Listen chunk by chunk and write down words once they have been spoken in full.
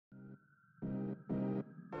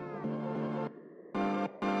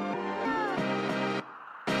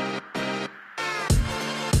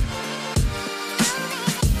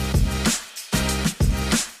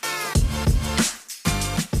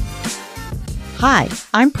Hi,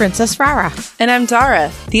 I'm Princess Rara. And I'm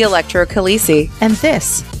Dara, the Electro Khaleesi. And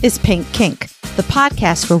this is Pink Kink, the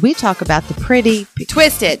podcast where we talk about the pretty,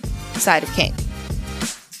 twisted side of kink.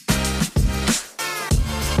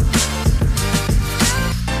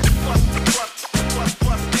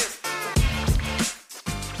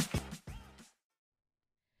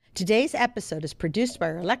 Today's episode is produced by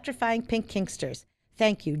our electrifying Pink Kinksters.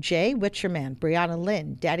 Thank you, Jay Witcherman, Brianna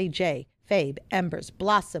Lynn, Daddy J, Fabe, Embers,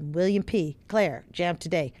 Blossom, William P, Claire, Jam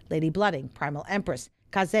Today, Lady Blooding, Primal Empress,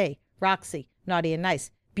 Kaze, Roxy, Naughty and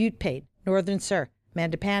Nice, Butte Paid, Northern Sir,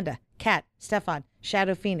 Manda Panda, Kat, Stefan,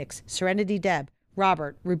 Shadow Phoenix, Serenity Deb,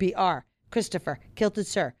 Robert, Ruby R, Christopher, Kilted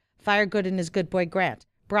Sir, Fire Good and His Good Boy Grant,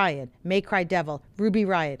 Brian, May Cry Devil, Ruby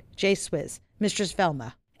Riot, J Swizz, Mistress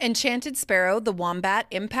Velma, Enchanted Sparrow, The Wombat,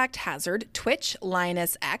 Impact Hazard, Twitch,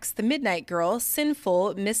 Lioness X, The Midnight Girl,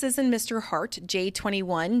 Sinful, Mrs. and Mr. Hart,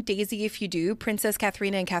 J21, Daisy If You Do, Princess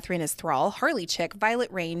Katharina and Katharina's Thrall, Harley Chick,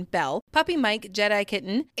 Violet Rain, Belle, Puppy Mike, Jedi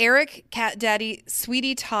Kitten, Eric, Cat Daddy,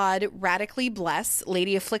 Sweetie Todd, Radically Bless,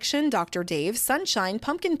 Lady Affliction, Dr. Dave, Sunshine,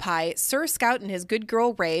 Pumpkin Pie, Sir Scout and his good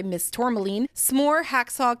girl Ray, Miss Tourmaline, S'more,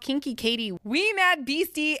 Hacksaw, Kinky Katie, Wee Mad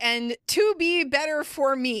Beastie, and To Be Better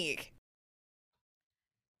For Me.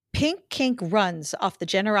 Pink Kink runs off the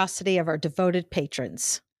generosity of our devoted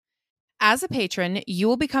patrons. As a patron, you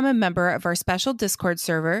will become a member of our special Discord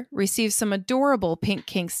server, receive some adorable Pink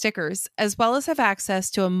Kink stickers, as well as have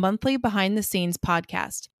access to a monthly behind-the-scenes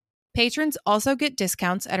podcast. Patrons also get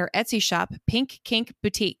discounts at our Etsy shop, Pink Kink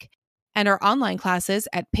Boutique, and our online classes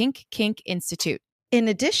at Pink Kink Institute. In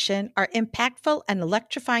addition, our impactful and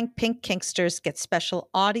electrifying Pink Kinksters get special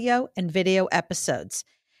audio and video episodes.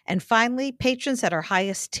 And finally, patrons at our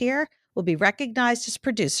highest tier will be recognized as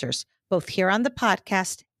producers, both here on the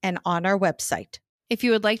podcast and on our website. If you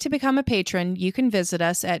would like to become a patron, you can visit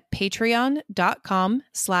us at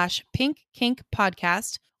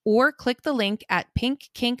patreon.com/pinkkinkpodcast or click the link at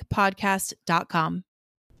pinkkinkpodcast.com.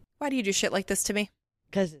 Why do you do shit like this to me?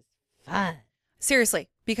 Because it's fun. Seriously,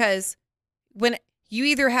 because when you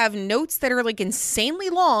either have notes that are like insanely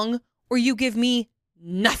long or you give me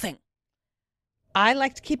nothing. I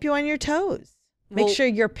like to keep you on your toes. Make sure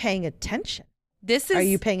you're paying attention. Are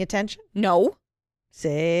you paying attention? No.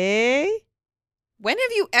 See? When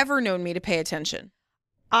have you ever known me to pay attention?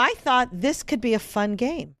 I thought this could be a fun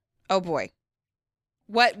game. Oh boy.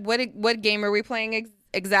 What game are we playing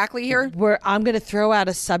exactly here? I'm going to throw out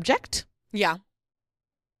a subject. Yeah.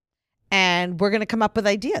 And we're going to come up with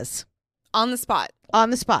ideas. On the spot. On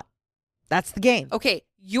the spot. That's the game. Okay.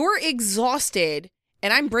 You're exhausted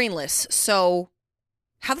and I'm brainless. So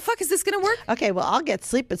how the fuck is this going to work? Okay, well, I'll get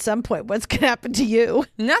sleep at some point. What's going to happen to you?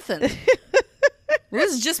 Nothing.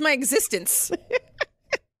 This is just my existence.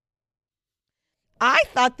 I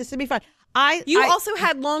thought this would be fun. You also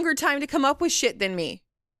had longer time to come up with shit than me.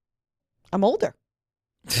 I'm older.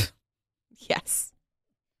 Yes.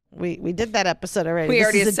 We did that episode already. We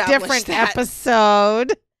already this is a established different that.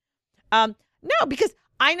 episode. No, because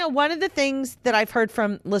I know one of the things that I've heard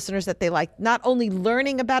from listeners that they like, not only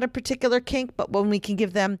learning about a particular kink, but when we can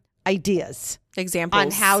give them ideas. Examples.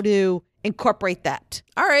 On how to incorporate that.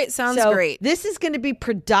 All right. Sounds great. This is going to be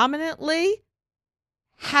predominantly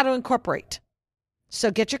how to incorporate.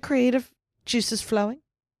 So get your creative juices flowing.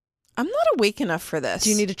 I'm not awake enough for this.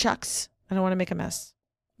 Do you need a Chucks? I don't want to make a mess.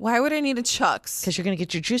 Why would I need a Chucks? Because you're going to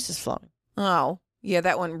get your juices flowing. Oh, yeah.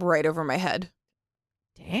 That went right over my head.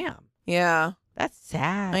 Damn. Yeah. That's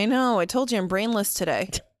sad. I know. I told you I'm brainless today.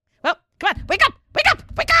 Well, come on. Wake up. Wake up.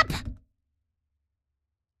 Wake up.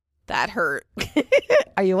 That hurt.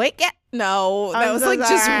 Are you awake yet? No. That I'm was so like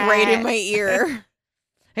just sorry. right in my ear.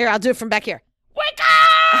 Here, I'll do it from back here. Wake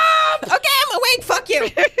up! Okay, I'm awake. Fuck you.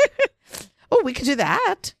 Oh, we could do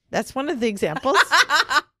that. That's one of the examples.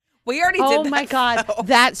 We already did that. Oh, my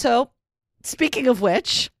God. So, speaking of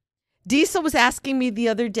which, Diesel was asking me the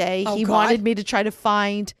other day. He wanted me to try to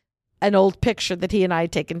find an old picture that he and I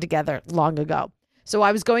had taken together long ago. So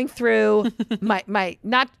I was going through my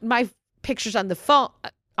not my pictures on the phone,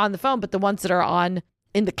 but the ones that are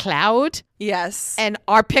in the cloud. Yes. And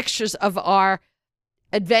our pictures of our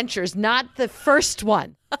adventures, not the first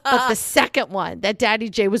one, but the second one that Daddy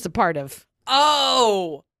J was a part of.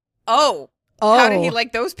 Oh. How did he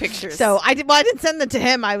like those pictures? So I didn't send them to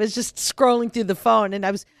him. I was just scrolling through the phone, and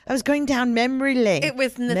I was going down memory lane. It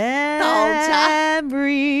was nostalgia.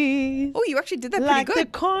 Memories. Oh, you actually did that pretty like good. the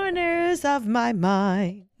corners of my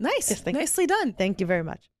mind. Nice. Yes, Nicely done. Thank you very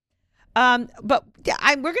much. But yeah,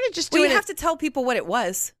 we're gonna just do Well, it. you have to tell people what it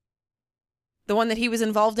was. The one that he was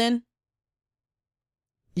involved in.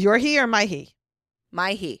 Your he or my he?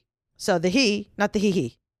 My he. So the he, not the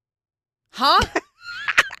he. Huh?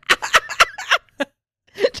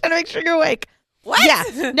 want to make sure you're awake. What?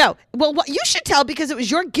 Yeah. No. Well, you should tell because it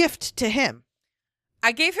was your gift to him.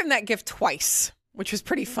 I gave him that gift twice, which was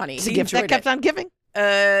pretty funny. It's a gift that kept on giving?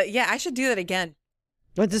 Yeah, I should do that again.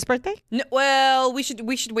 What's his birthday? No, well, we should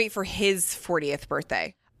wait for his 40th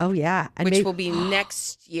birthday. Oh, yeah. And which will be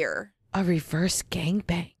next year. A reverse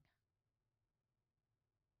gangbang.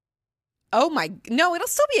 Oh, no, it'll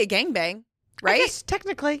still be a gangbang, right? I guess,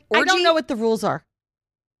 technically. Orgy? I don't know what the rules are.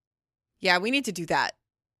 Yeah, we need to do that.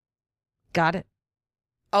 Got it.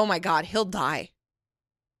 Oh, my God, he'll die.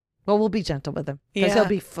 Well, we'll be gentle with him because he'll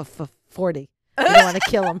be 40. You don't want to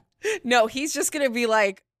kill him. No, he's just going to be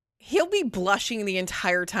like, he'll be blushing the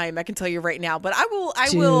entire time. I can tell you right now, but I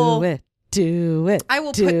will. Do it. I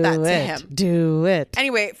will put that to him. Do it.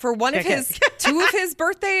 Anyway, for two of his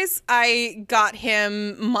birthdays, I got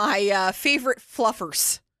him my favorite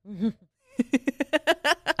fluffers.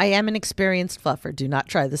 I am an experienced fluffer. Do not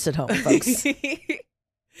try this at home, folks.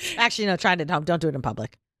 Actually, no, try it at home. Don't do it in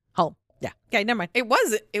public. Home. Yeah. Okay, never mind. It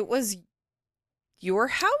was your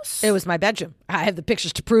house? It was my bedroom. I have the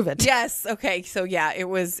pictures to prove it. Yes. Okay. So yeah, it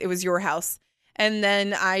was your house. And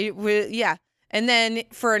then And then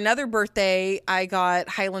for another birthday, I got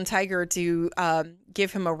Highland Tiger to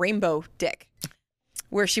give him a rainbow dick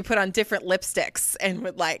where she put on different lipsticks and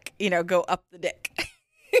would go up the dick.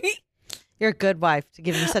 You're a good wife to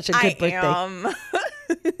give him such a good birthday. I am.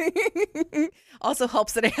 Also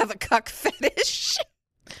helps that I have a cuck fetish.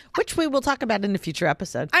 Which we will talk about in a future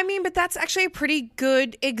episode. I mean, but that's actually a pretty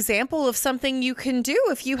good example of something you can do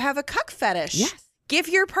if you have a cuck fetish. Yes. Give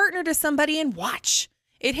your partner to somebody and watch.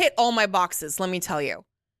 It hit all my boxes, let me tell you.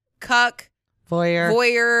 Cuck,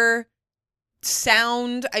 voyeur,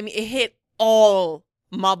 sound. I mean, it hit all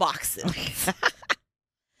my boxes.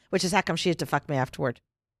 Which is how come she had to fuck me afterward.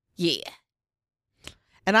 Yeah.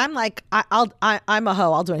 And I'm like, I'm a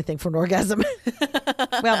hoe. I'll do anything for an orgasm.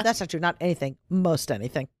 Well, that's not true. Not anything. Most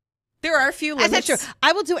anything. There are a few limits. That's not true.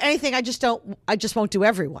 I will do anything. I just won't do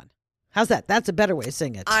everyone. How's that? That's a better way of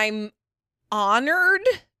saying it. I'm honored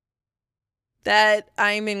that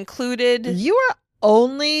I'm included. You are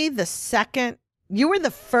only the second. You were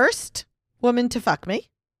the first woman to fuck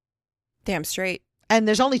me. Damn straight. And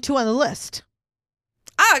there's only 2 on the list.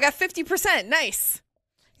 Oh, I got 50%. Nice.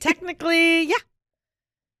 Technically, yeah.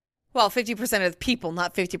 Well, 50% of the people,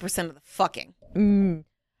 not 50% of the fucking.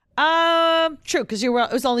 True, because it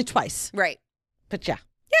was only twice. Right. But yeah.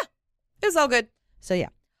 Yeah. It was all good. So yeah.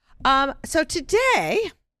 So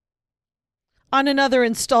today, on another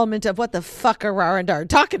installment of What the Fuck are Rarandar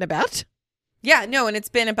talking about? Yeah, no, and it's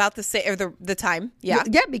been about the time. Yeah.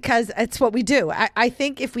 Yeah, because it's what we do. I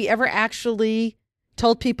think if we ever actually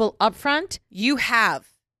told people up front. You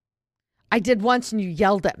have. I did once and you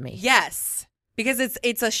yelled at me. Yes. Because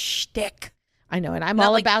it's a shtick. I know, and I'm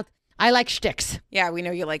all about, I like shticks. Yeah, we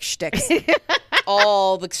know you like shticks.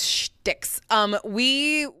 All the shticks.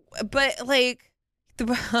 But like,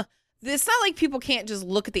 it's not like people can't just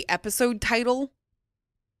look at the episode title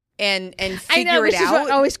and figure I know, it which out. is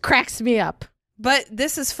what always cracks me up. But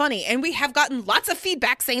this is funny, and we have gotten lots of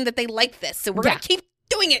feedback saying that they like this, so we're gonna keep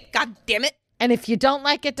doing it. God damn it! And if you don't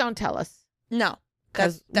like it, don't tell us. No,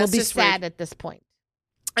 because we'll be sad at this point.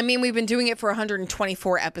 I mean, we've been doing it for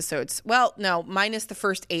 124 episodes. Well, no, minus the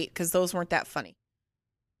first 8, because those weren't that funny.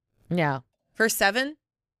 No. First 7?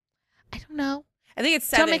 I don't know. I think it's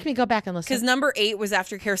 7. Don't make me go back and listen. Because number 8 was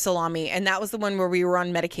Aftercare Salami, and that was the one where we were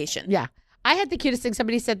on medication. Yeah. I had the cutest thing.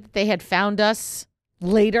 Somebody said that they had found us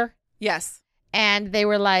later. Yes. And they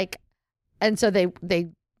were like, and so they're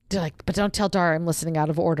like, but don't tell Dara I'm listening out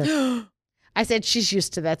of order. I said, she's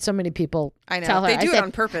used to that. So many people tell her. They do it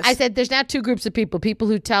on purpose. I said, there's now 2 groups of people. People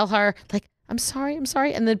who tell her, like, I'm sorry.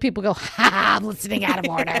 And then people go, ha, I'm listening out of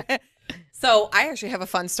order. So I actually have a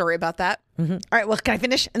fun story about that. Mm-hmm. All right, well, can I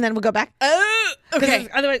finish? And then we'll go back? Okay.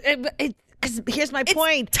 Otherwise, because here's my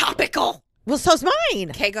point. It's topical. Well, so's mine.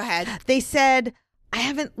 Okay, go ahead. They said, I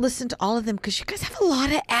haven't listened to all of them because you guys have a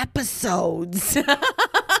lot of episodes.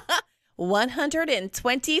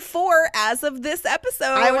 124 as of this episode.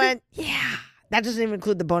 I went, yeah. That doesn't even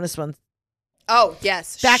include the bonus ones. Oh,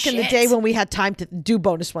 yes. Back in the day when we had time to do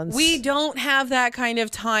bonus ones. We don't have that kind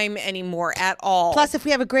of time anymore at all. Plus, if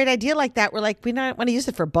we have a great idea like that, we're like, we don't want to use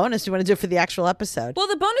it for bonus. We want to do it for the actual episode. Well,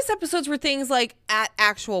 the bonus episodes were things like at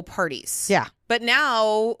actual parties. Yeah. But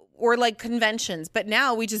now, or like conventions. But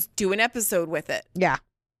now we just do an episode with it. Yeah.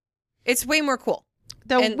 It's way more cool.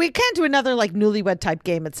 Though we can do another like newlywed type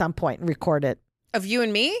game at some point and record it. Of you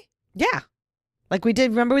and me? Yeah. Like we did,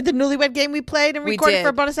 remember with the newlywed game we played and recorded for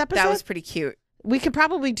a bonus episode? That was pretty cute. We could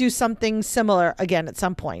probably do something similar again at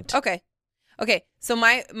some point. Okay. So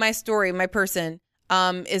my story, my person,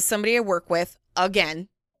 is somebody I work with again.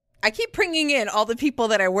 I keep bringing in all the people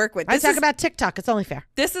that I work with. I talk about TikTok. It's only fair.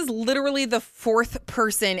 This is literally the fourth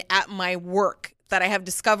person at my work that I have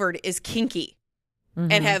discovered is kinky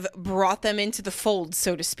and have brought them into the fold,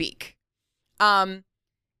 so to speak.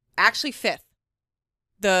 Actually, fifth.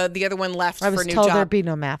 The other one left for a new job. I was told there'd be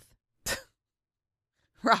no math.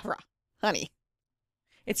 Rah, rah. Honey.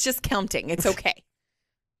 It's just counting. It's okay.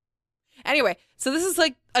 Anyway, so this is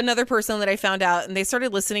like another person that I found out, and they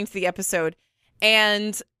started listening to the episode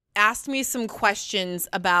and asked me some questions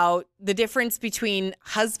about the difference between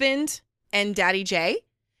husband and Daddy J,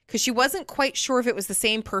 because she wasn't quite sure if it was the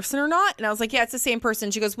same person or not. And I was like, yeah, it's the same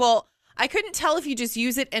person. She goes, well, I couldn't tell if you just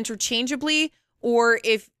use it interchangeably or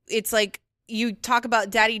if it's like you talk about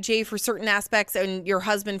Daddy J for certain aspects and your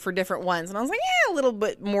husband for different ones. And I was like, yeah, a little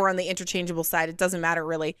bit more on the interchangeable side. It doesn't matter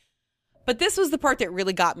really. But this was the part that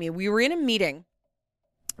really got me. We were in a meeting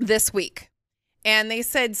this week and they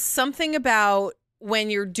said something about when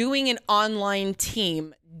you're doing an online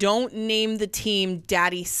team, don't name the team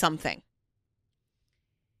Daddy something.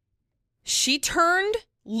 She turned,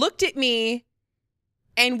 looked at me,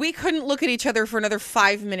 and we couldn't look at each other for another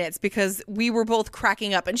 5 minutes because we were both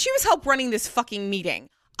cracking up. And she was help running this fucking meeting.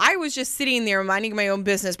 I was just sitting there minding my own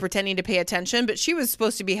business, pretending to pay attention, but she was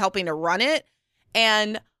supposed to be helping to run it.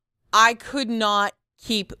 And I could not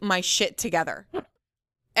keep my shit together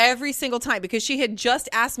every single time because she had just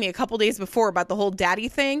asked me a couple days before about the whole daddy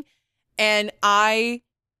thing. And I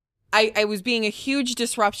was being a huge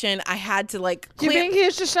disruption. I had to You're being a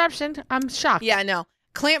huge disruption. I'm shocked. Yeah, no.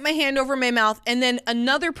 Clamp my hand over my mouth. And then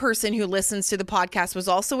another person who listens to the podcast was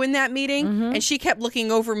also in that meeting. And she kept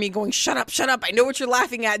looking over me going, shut up, shut up. I know what you're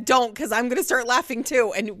laughing at. Don't, because I'm going to start laughing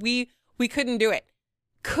too. And we couldn't do it.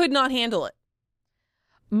 Could not handle it.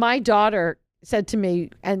 My daughter said to me,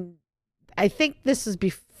 and I think this is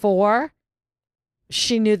before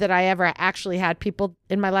she knew that I ever actually had people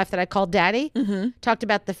in my life that I called daddy, talked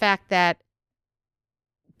about the fact that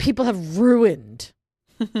people have ruined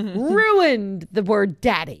the word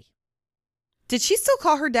daddy. Did she still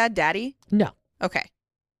call her dad daddy? No. Okay.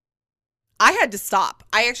 I had to stop.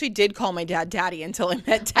 I actually did call my dad daddy until I met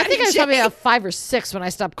Daddy I think I was J. probably about 5 or 6 when I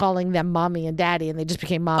stopped calling them mommy and daddy, and they just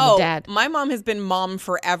became mom and dad. My mom has been mom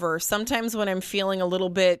forever. Sometimes when I'm feeling a little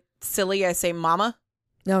bit silly, I say mama.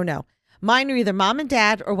 No. Mine are either mom and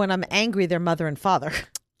dad, or when I'm angry, they're mother and father.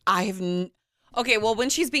 Okay, well, when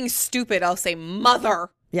she's being stupid, I'll say mother.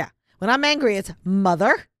 Yeah. When I'm angry, it's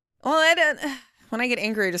mother. Well, I don't. When I get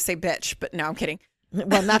angry, I just say bitch. But no, I'm kidding.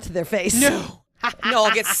 Well, not to their face. No,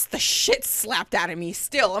 I'll get the shit slapped out of me.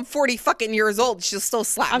 Still, I'm 40 fucking years old. She'll still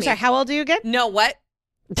slap me. I'm sorry. How old are you again? No, what?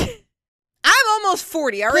 I'm almost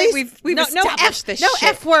 40. All right, we've established this. No shit.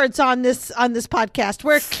 F words on this podcast.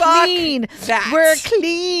 We're Fuck clean. that. We're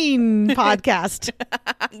clean podcast.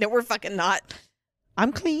 No, we're fucking not.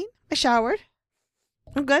 I'm clean. I showered.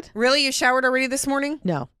 I'm good. Really, you showered already this morning?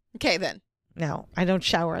 No. Okay, then. No, I don't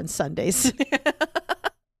shower on Sundays.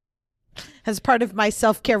 As part of my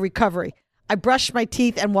self-care recovery, I brush my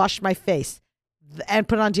teeth and wash my face and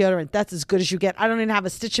put on deodorant. That's as good as you get. I don't even have a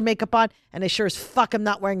stitch of makeup on, and I sure as fuck am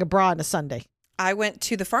not wearing a bra on a Sunday. I went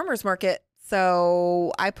to the farmer's market,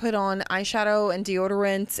 so I put on eyeshadow and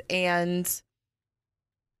deodorant, and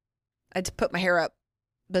I had to put my hair up,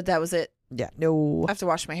 but that was it. Yeah, no. I have to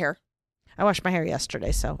wash my hair. I washed my hair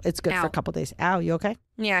yesterday, so it's good for a couple days. Ow, you okay?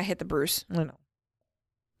 Yeah, I hit the bruise. I know.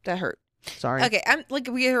 That hurt. Sorry. Okay, I'm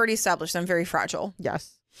we already established I'm very fragile.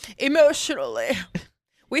 Yes. Emotionally.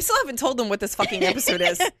 We still haven't told them what this fucking episode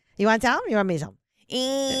is. You want to tell them? You want me to tell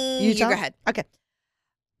them? You go ahead. Okay.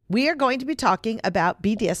 We are going to be talking about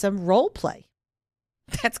BDSM role play.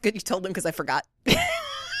 That's good you told them because I forgot.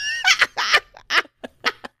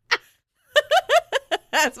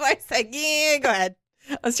 That's why I said, yeah, go ahead.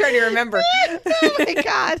 I was trying to remember. Oh my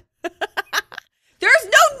God. There's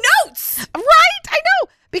no notes. Right? I know.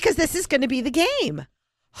 Because this is going to be the game.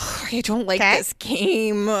 I don't like this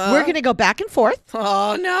game. We're going to go back and forth.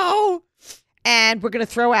 Oh, no. And we're going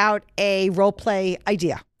to throw out a role play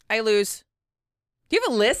idea. I lose. Do you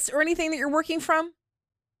have a list or anything that you're working from?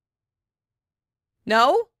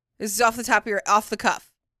 No? This is off the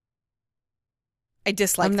cuff. I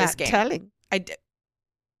dislike this game. I'm not telling.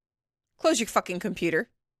 Close your fucking computer.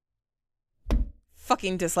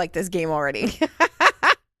 Fucking dislike this game already.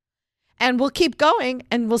 And we'll keep going,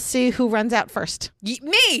 and we'll see who runs out first.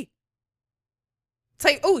 Me! It's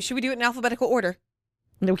like, oh, should we do it in alphabetical order?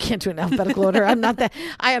 No, we can't do it in alphabetical order. I am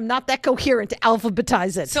not that coherent to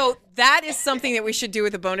alphabetize it. So that is something that we should do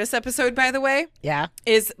with a bonus episode, by the way. Yeah.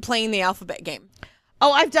 Is playing the alphabet game.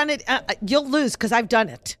 Oh, I've done it. You'll lose because I've done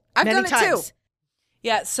it. I've many done it times. too.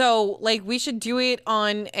 Yeah, so like we should do it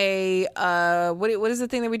on a what is the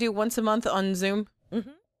thing that we do once a month on Zoom?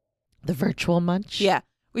 The virtual munch. Yeah,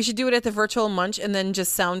 we should do it at the virtual munch and then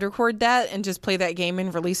just sound record that and just play that game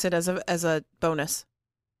and release it as a bonus.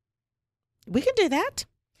 We can do that.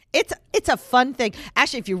 It's a fun thing.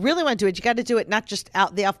 Actually, if you really want to do it, you got to do it not just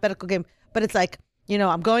out the alphabetical game, but it's like,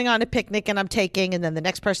 I'm going on a picnic and I'm taking, and then the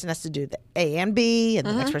next person has to do the A and B, and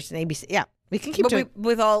the next person A, B, C. Yeah, we can keep doing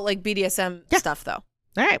with all like BDSM stuff though.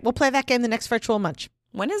 All right, we'll play that game the next virtual munch.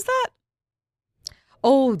 When is that?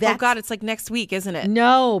 Oh, God, it's like next week, isn't it?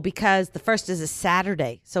 No, because the first is a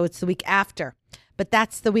Saturday, so it's the week after. But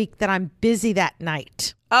that's the week that I'm busy that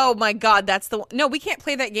night. Oh my God, that's the one. No, we can't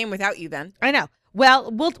play that game without you then. I know.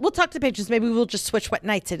 Well, we'll talk to patrons. Maybe we'll just switch what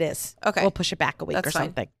nights it is. Okay. We'll push it back a week That's or fine.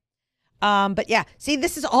 something. But yeah, see,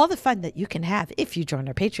 this is all the fun that you can have if you join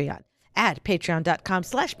our Patreon at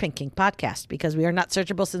patreon.com/pinkkingpodcast, because we are not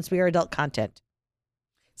searchable since we are adult content.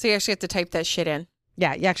 So you actually have to type that shit in.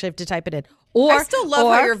 Yeah, you actually have to type it in. Or I still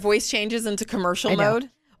love how your voice changes into commercial mode.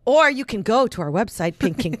 Or you can go to our website,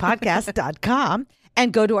 pinkkingpodcast.com,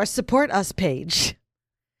 and go to our Support Us page,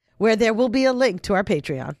 where there will be a link to our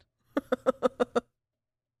Patreon. That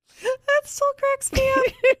still cracks me up.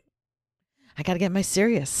 I got to get my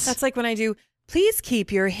serious. That's like when I do, please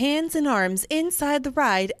keep your hands and arms inside the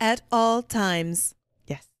ride at all times.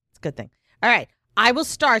 Yes, it's a good thing. All right, I will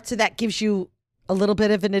start, so that gives you a little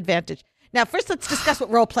bit of an advantage. Now, first, let's discuss what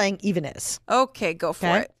role-playing even is. Okay, go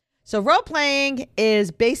for it. So role-playing is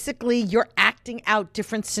basically you're acting out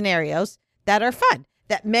different scenarios that are fun,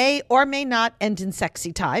 that may or may not end in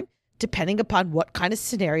sexy time, depending upon what kind of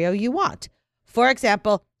scenario you want. For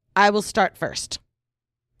example, I will start first.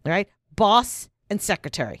 All right, boss and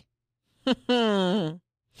secretary. And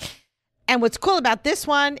what's cool about this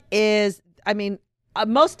one is,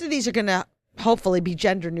 most of these are going to hopefully be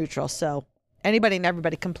gender neutral, so anybody and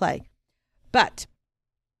everybody can play. But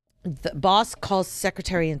the boss calls the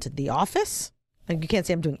secretary into the office. And you can't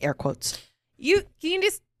see I'm doing air quotes. Can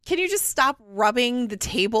you just stop rubbing the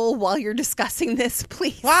table while you're discussing this,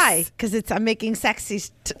 please? Why? Because I'm making sexy.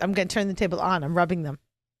 I'm going to turn the table on. I'm rubbing them.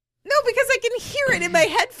 No, because I can hear it in my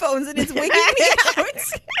headphones and it's wigging me out.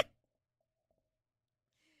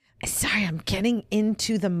 Sorry, I'm getting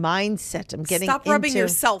into the mindset. Stop rubbing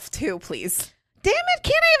yourself too, please. Damn it!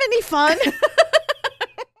 Can't I have any fun?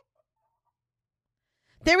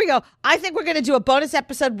 There we go. I think we're going to do a bonus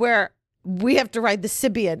episode where we have to ride the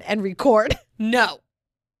Sibian and record. No.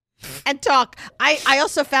 And talk. I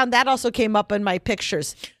also found that also came up in my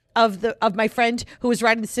pictures of my friend who was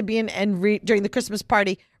riding the Sibian and during the Christmas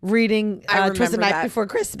party reading "'Twas the Night Before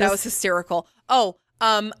Christmas." That was hysterical. Oh,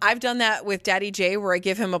 I've done that with Daddy Jay, where I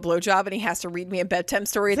give him a blowjob and he has to read me a bedtime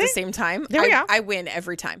story at the same time. There we go. I win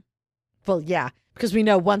every time. Well, yeah, because we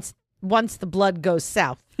know once the blood goes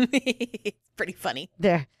south, it's pretty funny.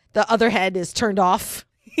 The other head is turned off.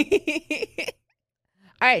 All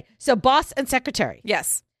right, so boss and secretary.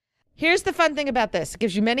 Yes. Here's the fun thing about this. It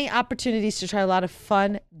gives you many opportunities to try a lot of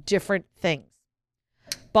fun, different things.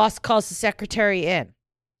 Boss calls the secretary in,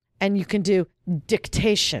 and you can do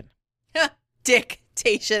dictation.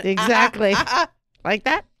 Dictation. Exactly. Like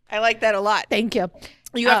that? I like that a lot. Thank you.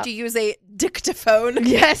 You have to use a dictaphone.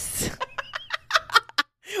 Yes.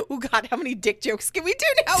 Oh, God, how many dick jokes can we do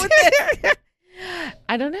now with this?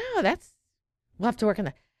 I don't know. We'll have to work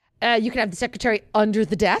on that. You can have the secretary under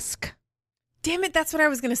the desk. Damn it, that's what I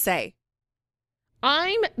was going to say.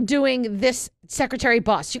 I'm doing this secretary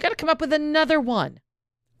boss. You got to come up with another one.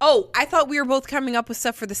 Oh, I thought we were both coming up with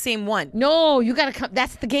stuff for the same one. No, you got to come.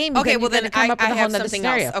 That's the game. Okay, well then come up with I a have whole something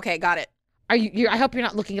scenario. else. Okay, got it. Are you? I hope you're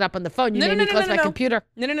not looking it up on the phone. You No, made me close my computer.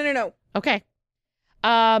 No. Okay.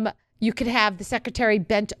 You could have the secretary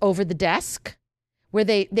bent over the desk, where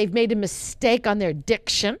they've made a mistake on their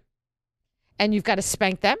diction, and you've got to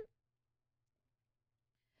spank them.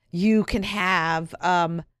 You can have,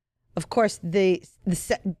 of course,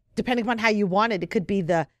 depending upon how you want it, it could be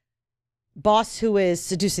the boss who is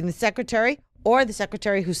seducing the secretary, or the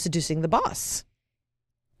secretary who's seducing the boss.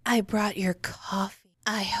 I brought your coffee.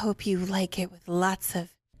 I hope you like it with lots of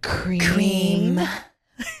cream.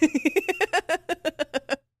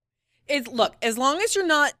 Look, as long as you're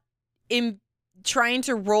not trying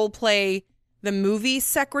to role play the movie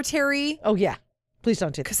secretary. Oh yeah, please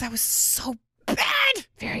don't do that. Because that was so bad.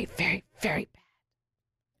 Very, very, very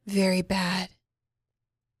bad. Very bad.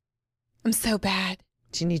 I'm so bad.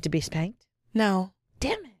 Do you need to be spanked? No.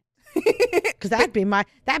 Damn it. Because that'd be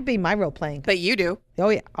my role playing. But you do. Oh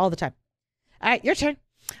yeah, all the time. All right, your turn.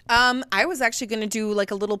 I was actually going to do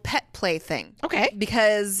like a little pet play thing. Okay.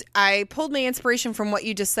 Because I pulled my inspiration from what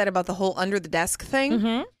you just said about the whole under the desk thing.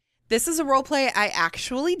 Mm-hmm. This is a role play I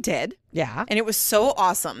actually did. Yeah. And it was so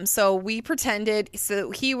awesome. So we pretended,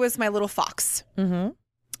 so he was my little fox.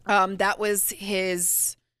 Mm-hmm. That was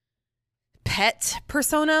his pet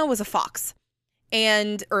persona, was a fox.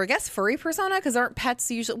 And, or I guess furry persona, because aren't pets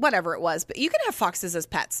usually, whatever it was. But you can have foxes as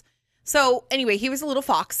pets. So anyway, he was a little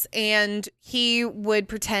fox, and he would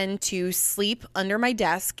pretend to sleep under my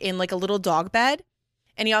desk in like a little dog bed.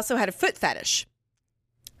 And he also had a foot fetish.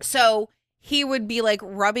 So he would be like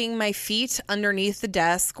rubbing my feet underneath the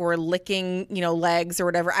desk or licking, legs or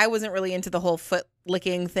whatever. I wasn't really into the whole foot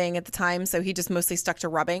licking thing at the time, so he just mostly stuck to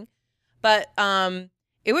rubbing. But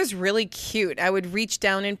it was really cute. I would reach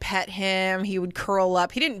down and pet him. He would curl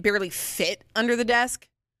up. He didn't barely fit under the desk,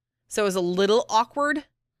 so it was a little awkward,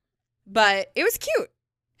 but it was cute.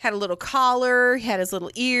 Had a little collar. He had his little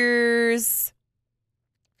ears.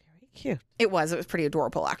 Very cute. It was pretty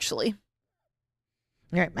adorable, actually.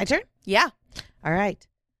 All right, my turn? Yeah. All right.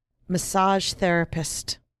 Massage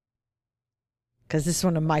therapist. Because this is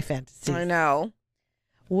one of my fantasies. I know.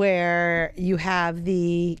 Where you have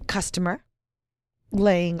the customer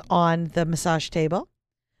laying on the massage table.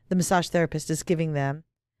 The massage therapist is giving them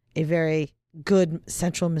a very good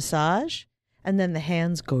central massage. And then the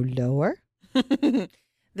hands go lower.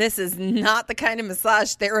 This is not the kind of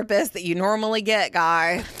massage therapist that you normally get,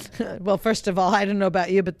 guy. Well, first of all, I don't know about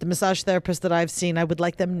you, but the massage therapist that I've seen, I would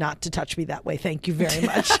like them not to touch me that way. Thank you very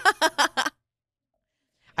much.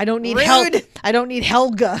 I don't need Rude. I don't need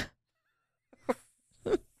Helga.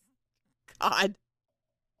 God.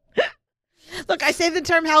 Look, I say the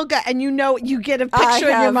term Helga, and you get a picture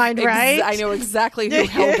in your mind, right? I know exactly who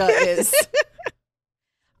Helga is.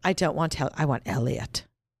 I don't want Helga. I want Elliot.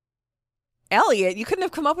 Elliot? You couldn't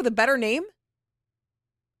have come up with a better name?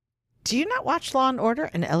 Do you not watch Law and Order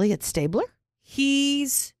and Elliot Stabler?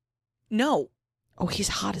 No. Oh, he's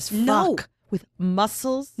hot as fuck. No. With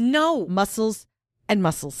muscles, No. muscles, and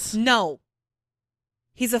muscles. No.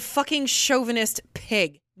 He's a fucking chauvinist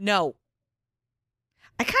pig. No.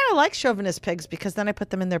 I kind of like chauvinist pigs because then I put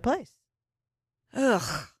them in their place.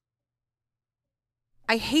 Ugh.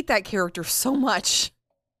 I hate that character so much.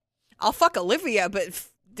 I'll fuck Olivia, but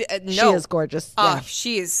no. She is gorgeous. Yeah.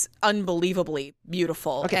 She is unbelievably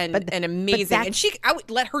beautiful and amazing. but And I would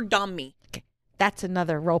let her dom me. Okay. That's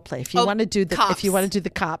another role play. If you want to do the cops. if you want to do the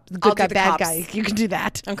cop, the I'll good guy, do the bad cops. guy, you can do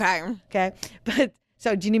that. Okay. Okay. But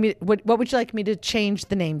so do you need me what would you like me to change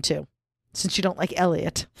the name to? Since you don't like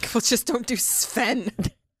Elliot. Well, just don't do Sven.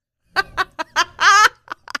 I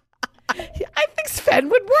think Sven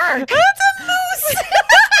would work. That's a moose.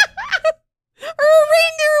 Or a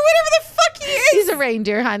reindeer or whatever the fuck he is. He's a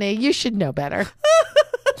reindeer, honey. You should know better.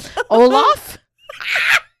 Olaf?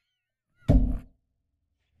 Ow!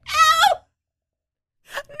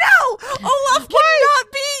 No! Olaf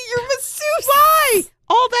cannot be your masseuse. Why?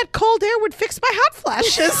 All that cold air would fix my hot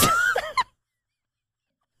flashes.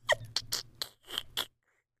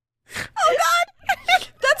 Oh, God.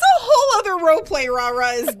 That's a whole other role play, Rara,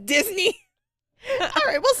 is Disney. All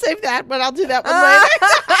right, we'll save that, but I'll do that one later.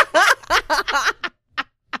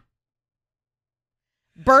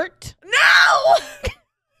 Bert? No!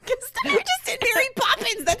 Because you just did Mary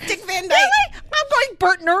Poppins. That's Dick Van Dyke. Really? I'm going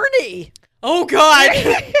Bert and Ernie. Oh, God.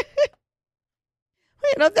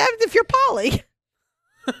 If you're Polly.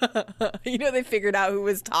 They figured out who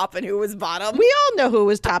was top and who was bottom. We all know who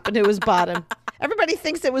was top and who was bottom. Everybody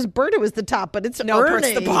thinks it was Bert who was the top, but it's Ernie.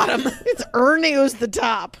 Bert's the bottom. It's Ernie who's the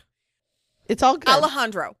top. It's all good.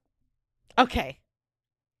 Alejandro. Okay.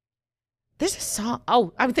 There's a song.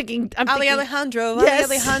 Oh, I'm thinking. Alejandro. Yes.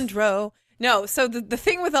 Alejandro. No, so the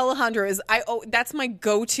thing with Alejandro is that's my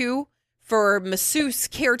go-to for masseuse,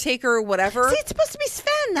 caretaker, whatever. See, it's supposed to be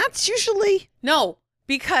Sven. That's usually. No,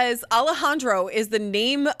 because Alejandro is the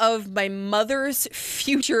name of my mother's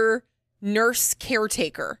future nurse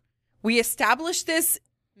caretaker. We established this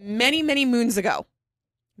many, many moons ago.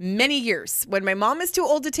 Many years. When my mom is too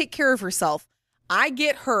old to take care of herself, I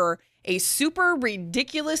get her a super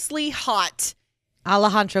ridiculously hot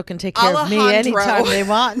Alejandro can take care of me anytime they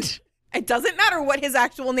want. It doesn't matter what his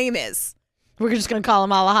actual name is. We're just going to call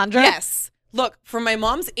him Alejandro? Yes. Look, for my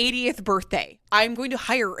mom's 80th birthday, I'm going to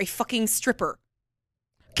hire a fucking stripper.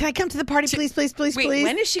 Can I come to the party, please, please, please, Wait, please?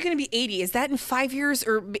 when is she going to be 80? Is that in 5 years?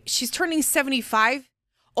 Or she's turning 75?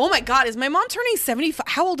 Oh my God, is my mom turning 75?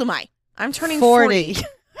 How old am I? I'm turning 40.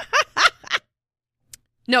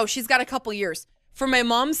 No, she's got a couple years. For my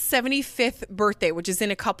mom's 75th birthday, which is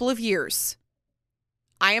in a couple of years,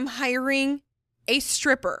 I am hiring a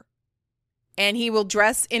stripper. And he will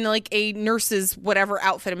dress in like a nurse's whatever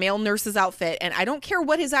outfit, a male nurse's outfit. And I don't care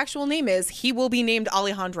what his actual name is. He will be named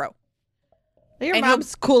Alejandro. Your And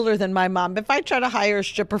mom's cooler than my mom. If I try to hire a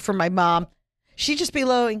stripper for my mom, she'd just be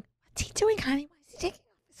lowing. What's he doing, honey? Why is he taking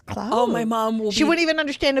off his clothes? Oh, my mom will. She wouldn't even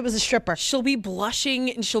understand it was a stripper. She'll be blushing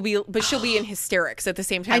and she'll be in hysterics at the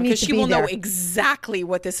same time need because to she be will know there. exactly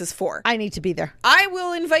what this is for. I need to be there. I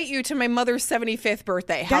will invite you to my mother's 75th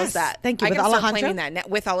birthday. How's Yes, that? thank you. I With gotta start Alejandro? planning that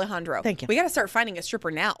with Alejandro. Thank you. We got to start finding a stripper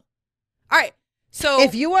now. All right. So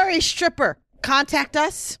If you are a stripper, contact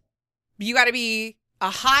us. you got to be a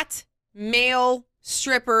hot male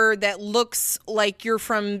stripper that looks like you're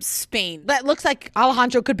from Spain. That looks like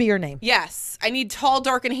Alejandro could be your name. Yes, I need tall,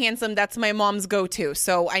 dark, and handsome. That's my mom's go-to.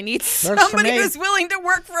 So I need for somebody me. who's willing to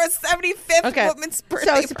work for a 75th woman's birthday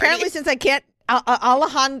So party. apparently, since I can't,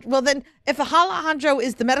 Alejandro. Well, then, if Alejandro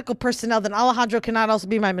is the medical personnel, then Alejandro cannot also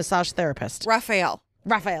be my massage therapist. Raphael.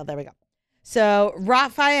 Raphael, there we go. So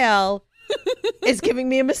Raphael is giving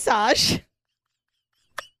me a massage.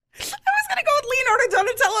 I was going to go with Leonardo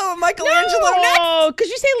Donatello and Michelangelo next. No, because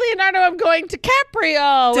you say Leonardo, I'm going to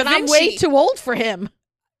Caprio, and I'm way Vinci. too old for him.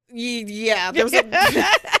 Yeah, there's a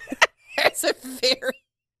very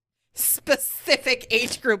specific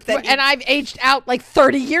age group that And I've aged out like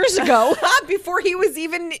 30 years ago. before he was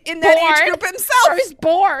even in that age group himself. I was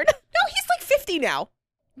born. No, he's like 50 now.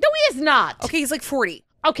 No, he is not. Okay, he's like 40.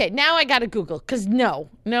 Okay, now I got to Google because no.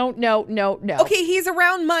 Okay, he's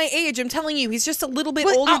around my age. I'm telling you, he's just a little bit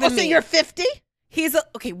older than so me. you're 50?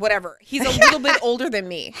 Okay, whatever. He's a little bit older than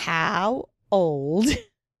me. How old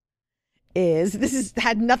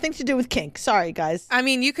had nothing to do with kink. Sorry, guys. I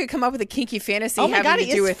mean, you could come up with a kinky fantasy. Oh my God, having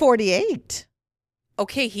he to do is with 48.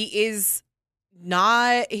 Okay, he is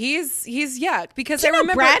not. He's yeah. Because Do you I know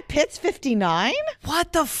remember Brad Pitt's 59?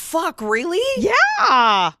 What the fuck? Really?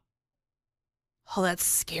 Yeah. Oh, that's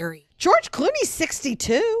scary. George Clooney's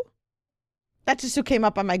 62. That's just who came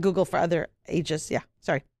up on my Google for other ages. Yeah,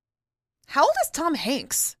 sorry. How old is Tom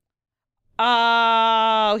Hanks?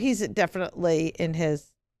 Oh, he's definitely in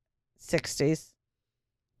his 60s.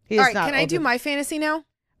 He is All right, not can I do older. my fantasy now?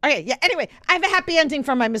 Okay, yeah. Anyway, I have a happy ending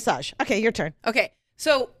for my massage. Okay, your turn. Okay,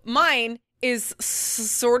 so mine is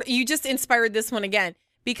sort of. You just inspired this one again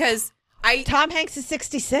because Tom Hanks is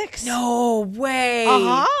 66. No way.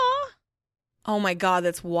 Uh-huh. Oh my God,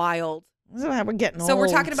 that's wild. We're getting old. So we're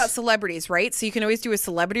talking about celebrities, right? So you can always do a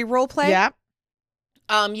celebrity role play. Yeah.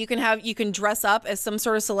 You can dress up as some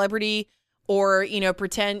sort of celebrity or,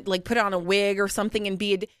 pretend like put on a wig or something and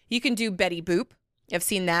you can do Betty Boop. I've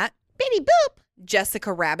seen that. Betty Boop.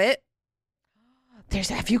 Jessica Rabbit.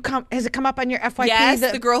 Has it come up on your FYP?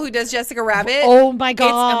 Yes, the girl who does Jessica Rabbit. Oh my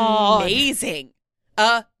God. It's amazing.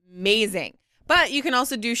 Amazing. But you can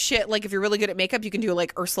also do shit like if you're really good at makeup, you can do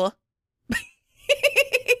like Ursula.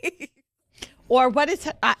 Or what is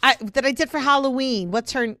her, that I did for Halloween?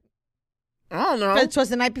 What's her? I don't know. It was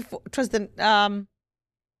the night before. It was the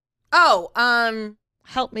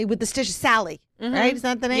help me with the stitches, Sally. Mhm. Right? Is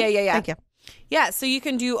that the name? Yeah. Thank you. Yeah, so you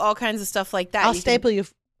can do all kinds of stuff like that. I'll staple you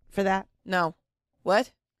for that. No.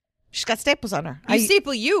 What? She's got staples on her. You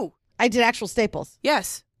staple you. I did actual staples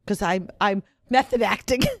Yes. because I'm method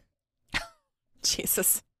acting.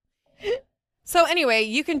 Jesus. So anyway,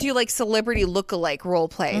 you can do like celebrity look-alike role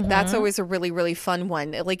play. That's always a really, really fun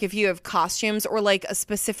one. Like if you have costumes or like a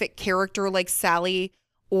specific character like Sally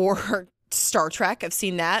or Star Trek. I've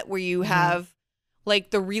seen that where you have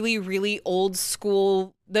like the really, really old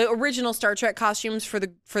school, the original Star Trek costumes for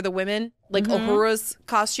the women, like Uhura's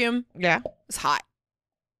costume. Yeah. It's hot.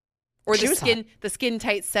 Or She was hot. the skin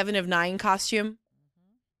tight 7 of 9 costume.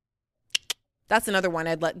 That's another one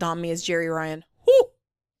I'd let dom me as Jerry Ryan.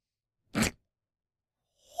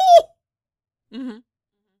 Mm-hmm.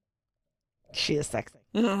 She is sexy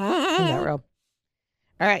Mm-hmm. in that robe.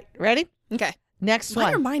 All right, ready? Okay. Next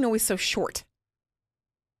Why are one. mine always so short?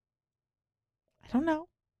 I don't know.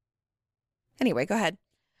 Anyway, go ahead.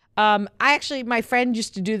 My friend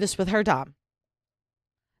used to do this with her dom.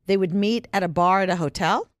 They would meet at a bar at a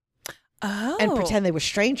hotel Oh. and pretend they were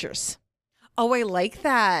strangers Oh, I like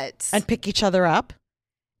that. and pick each other up.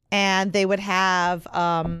 And they would have,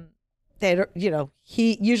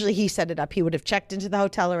 he set it up. He would have checked into the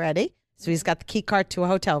hotel already. So he's got the key card to a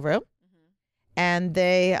hotel room. And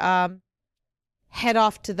they head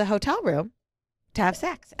off to the hotel room to have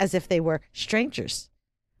sex as if they were strangers,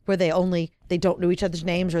 where they don't know each other's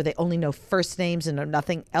names or they only know first names and know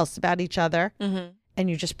nothing else about each other. Mm-hmm. And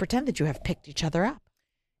you just pretend that you have picked each other up.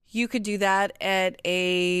 You could do that at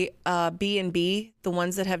a B&B, the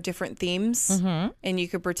ones that have different themes, and you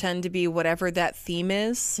could pretend to be whatever that theme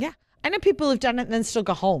is. Yeah. I know people who've done it and then still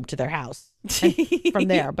go home to their house from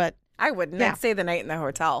there, but I wouldn't. Yeah. I'd stay the night in the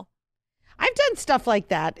hotel. I've done stuff like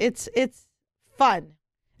that. It's fun.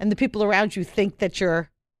 And the people around you think that you're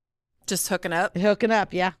Just hooking up. Hooking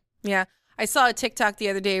up, yeah. Yeah. I saw a TikTok the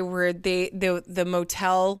other day where the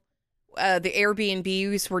motel, the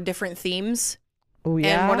Airbnbs were different themes. Oh,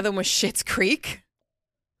 yeah. And one of them was Schitt's Creek.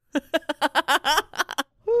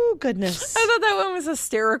 Oh, goodness. I thought that one was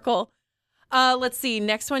hysterical. Let's see.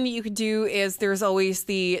 Next one you could do is there's always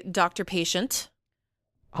the doctor patient.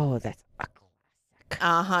 Oh, that's a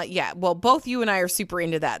classic. Yeah. Well, both you and I are super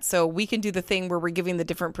into that. So we can do the thing where we're giving the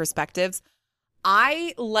different perspectives.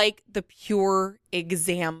 I like the pure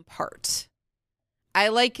exam part. I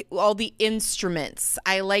like all the instruments.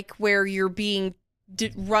 I like where you're being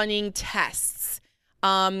running tests.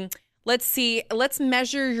 Let's see. Let's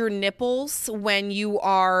measure your nipples when you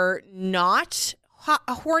are not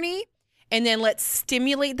horny, and then let's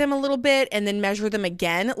stimulate them a little bit and then measure them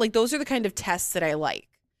again. Like those are the kind of tests that I like.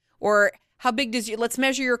 Or how big let's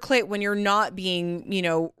measure your clit when you're not being,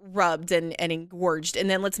 rubbed and engorged, and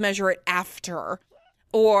then let's measure it after.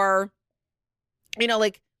 Or,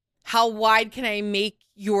 like how wide can I make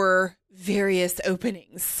your various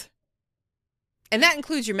openings? And that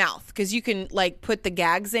includes your mouth, because you can like put the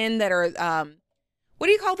gags in that are, what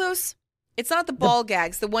do you call those? It's not the ball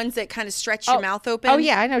gags, the ones that kind of stretch your mouth open. Oh,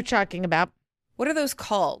 yeah, I know what you're talking about. What are those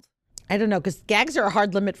called? I don't know, because gags are a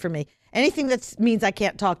hard limit for me. Anything that means I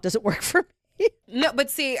can't talk doesn't work for me. No,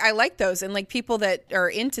 but see, I like those. And like people that are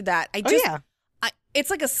into that, it's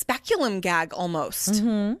like a speculum gag almost.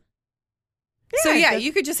 Mm-hmm. So yeah,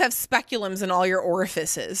 you could just have speculums in all your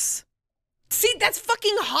orifices. See, that's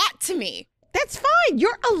fucking hot to me. That's fine.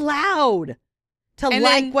 You're allowed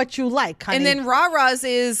to what you like, honey. And then Rah-Rah's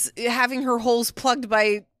is having her holes plugged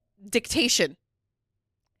by dictation.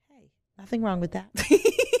 Hey, nothing wrong with that.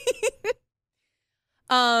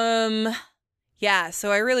 Yeah,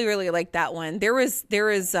 so I really, really like that one. There is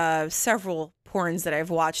several porns that I've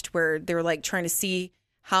watched where they're like trying to see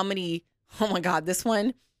how many, oh my God, this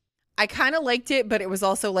one, I kind of liked it, but it was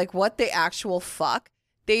also like, what the actual fuck?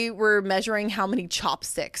 They were measuring how many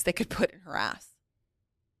chopsticks they could put in her ass.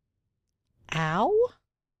 Ow.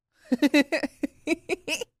 I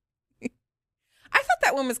thought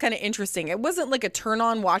that one was kind of interesting. It wasn't like a turn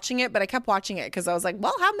on watching it, but I kept watching it because I was like,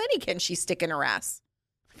 well, how many can she stick in her ass?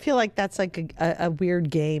 I feel like that's like a weird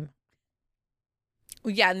game.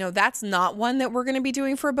 Yeah, no, that's not one that we're going to be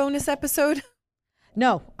doing for a bonus episode.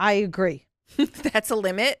 No, I agree. That's a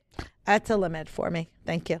limit. That's a limit for me.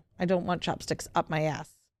 Thank you. I don't want chopsticks up my ass.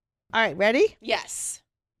 All right, ready? Yes.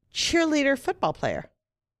 Cheerleader football player.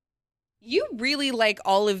 You really like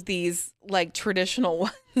all of these like traditional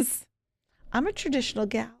ones. I'm a traditional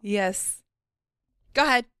gal. Yes. Go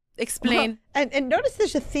ahead. Explain. And notice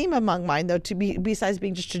there's a theme among mine, though, besides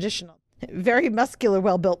being just traditional. Very muscular,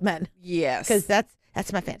 well-built men. Yes. Because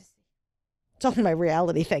that's my fantasy. It's all my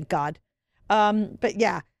reality, thank God. But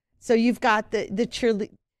yeah, so you've got the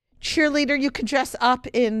cheerleader. You can dress up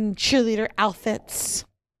in cheerleader outfits.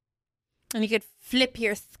 And you could flip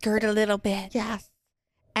your skirt a little bit. Yes.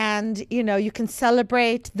 And, you can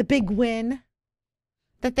celebrate the big win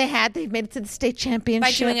that they had. They've made it to the state championship.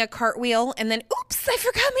 By doing a cartwheel and then, oops, I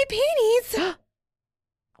forgot my panties.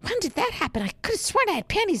 When did that happen? I could have sworn I had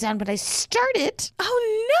panties on when I started.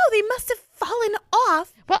 Oh, no, they must have fallen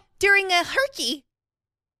off during a herky.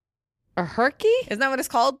 A herky? Isn't that what it's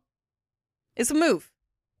called? It's a move.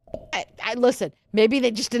 I listen, maybe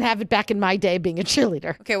they just didn't have it back in my day being a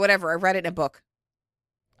cheerleader. Okay, whatever. I read it in a book.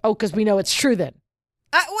 Oh, because we know it's true then.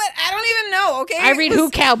 What? I don't even know, okay? I read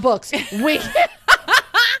Who Cow books. Wait.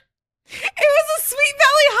 It was a Sweet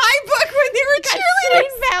Valley High book when they were cheerleaders.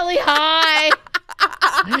 Sweet Valley High.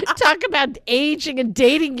 Talk about aging and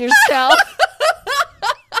dating yourself.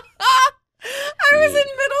 I was in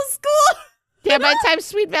middle school. Yeah, by the time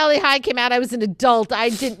Sweet Valley High came out, I was an adult. I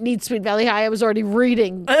didn't need Sweet Valley High. I was already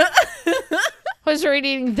reading. I was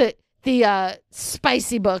reading the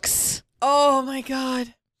spicy books. Oh, my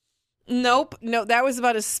God. Nope. No, that was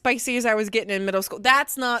about as spicy as I was getting in middle school.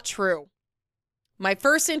 That's not true. My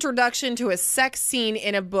first introduction to a sex scene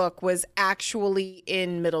in a book was actually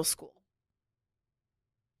in middle school.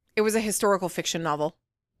 It was a historical fiction novel.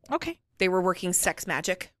 Okay. They were working sex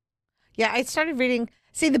magic. Yeah, I started reading.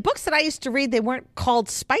 See, the books that I used to read, they weren't called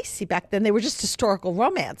spicy back then. They were just historical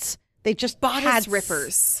romance. They just Bodice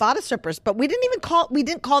rippers. Bodice rippers. But we didn't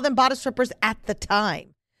call them bodice rippers at the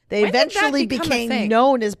time. They eventually became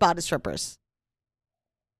known as bodice rippers.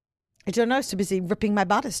 I don't know. I was too busy ripping my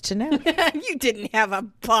bodice to know. You didn't have a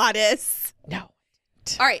bodice. No.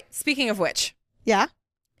 All right. Speaking of which. Yeah?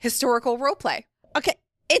 Historical role play. Okay.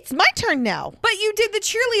 It's my turn now. But you did the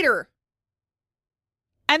cheerleader.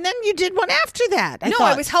 And then you did one after that.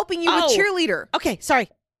 I was helping you with cheerleader. Okay. Sorry.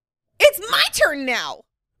 It's my turn now.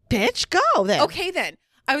 Bitch, go then. Okay, then.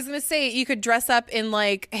 I was going to say you could dress up in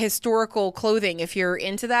like historical clothing if you're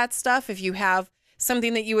into that stuff, if you have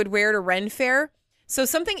something that you would wear to Ren Fair. So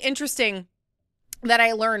something interesting that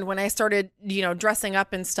I learned when I started, dressing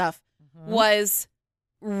up and stuff was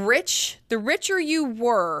the richer you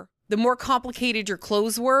were, the more complicated your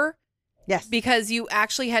clothes were. Yes. Because you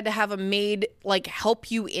actually had to have a maid like help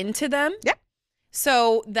you into them. Yep.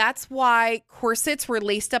 So that's why corsets were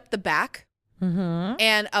laced up the back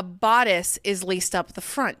and a bodice is laced up the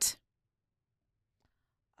front.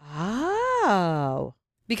 Oh.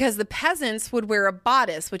 Because the peasants would wear a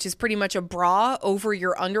bodice, which is pretty much a bra over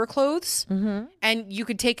your underclothes. And you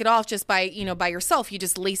could take it off just by yourself. You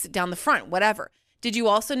just lace it down the front, whatever. Did you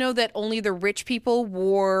also know that only the rich people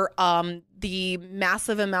wore the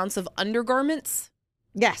massive amounts of undergarments?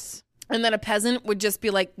 Yes. And then a peasant would just be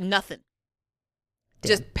like, nothing.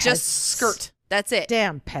 Just skirt. That's it.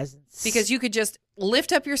 Damn peasants. Because you could just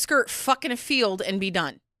lift up your skirt, fuck in a field, and be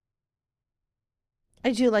done.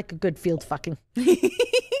 I do like a good field fucking.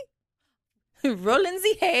 Rollin'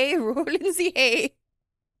 the hay, rollin' the hay.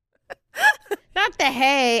 Not the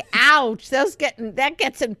hay. Ouch. That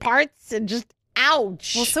gets in parts and just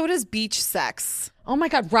ouch. Well, so does beach sex. Oh my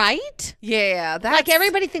God, right? Yeah. That's, like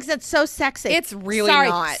everybody thinks that's so sexy. It's really Sorry,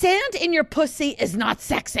 not. Sand in your pussy is not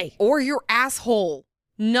sexy. Or your asshole.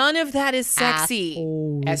 None of that is sexy.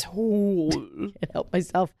 Asshole. Can't help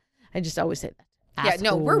myself. I just always say that. Yeah,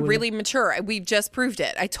 no, we're Asshole. really mature. We've just proved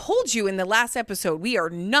it. I told you in the last episode, we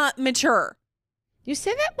are not mature. You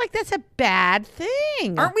say that like that's a bad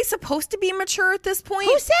thing. Aren't we supposed to be mature at this point?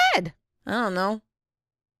 Who said? I don't know.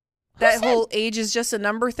 Who That said? whole age is just a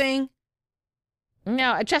number thing.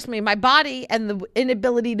 No, trust me, my body and the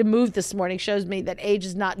inability to move this morning shows me that age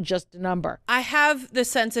is not just a number. I have the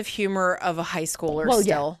sense of humor of a high schooler Well,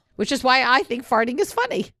 still. yeah, which is why I think farting is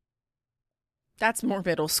funny. That's more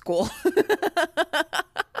middle school.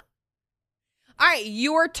 All right,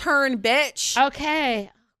 your turn, bitch. Okay.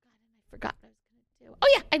 Oh, God, I forgot what I was going to do. Oh,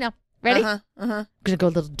 yeah, I know. Ready? Uh-huh. I'm going to go a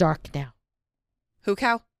little dark now. Who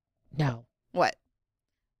cow? No, What?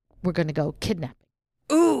 we're going to go kidnapping.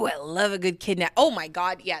 Ooh, I love a good kidnap. Oh, my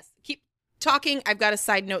God, yes. Keep talking. I've got a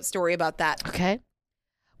side note story about that. Okay.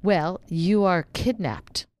 Well, you are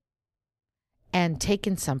kidnapped and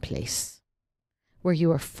taken someplace where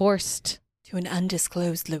you are forced To an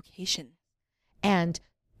undisclosed location. and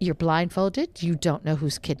you're blindfolded. You don't know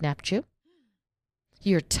who's kidnapped you.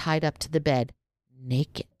 You're tied up to the bed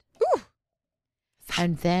naked. Ooh.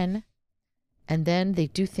 And then they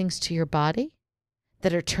do things to your body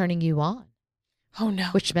that are turning you on, Oh, no.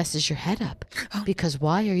 which messes your head up. Oh. Because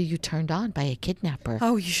why are you turned on by a kidnapper?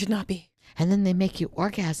 Oh, you should not be. And then they make you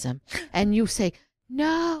orgasm and you say,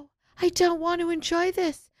 no, I don't want to enjoy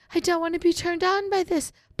this. I don't want to be turned on by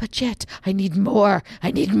this. But yet I need more. I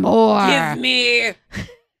need more. Give me.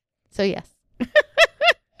 So yes.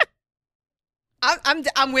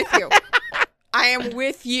 I'm with you. I am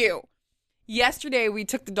with you. Yesterday, we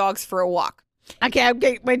took the dogs for a walk. Okay, I'm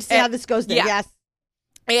wait to see how this goes then. yeah. Yes.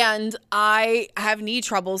 And I have knee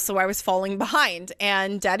troubles, so I was falling behind.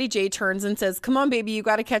 And Daddy J turns and says, come on, baby, you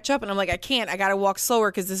got to catch up. And I'm like, I can't. I got to walk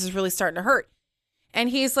slower because this is really starting to hurt. And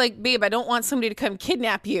he's like, babe, I don't want somebody to come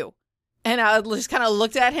kidnap you. And I just kind of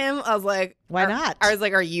looked at him. I was like, Why not? I was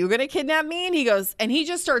like, are you going to kidnap me? And he goes, and he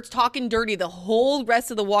just starts talking dirty the whole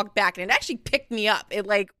rest of the walk back. And it actually picked me up.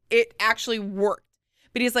 It actually worked.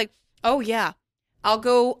 But he's like, oh yeah, I'll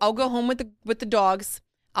go home with the dogs.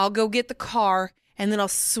 I'll go get the car. And then I'll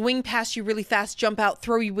swing past you really fast, jump out,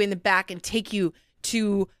 throw you in the back, and take you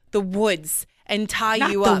to the woods and tie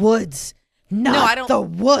Not you the up. woods. Not No, I don't- the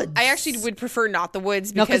woods. I actually would prefer not the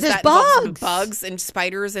woods No, 'cause because there's that involves some bugs. bugs and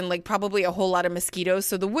spiders and like probably a whole lot of mosquitoes.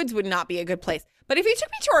 So the woods would not be a good place. But if you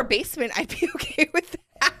took me to our basement, I'd be okay with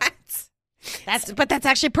that. That's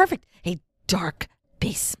actually perfect. A dark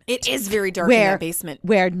basement. It is very dark in that basement.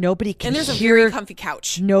 Where nobody can And there's a hear. very comfy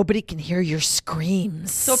couch. Nobody can hear your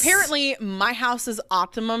screams. So apparently my house is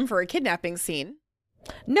optimum for a kidnapping scene.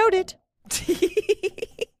 Noted.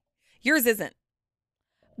 Yours isn't.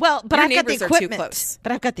 Well, but Your I've got the neighbors are too equipment. close.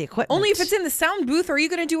 But I've got the equipment. Only if it's in the sound booth. Are you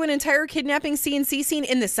going to do an entire kidnapping CNC scene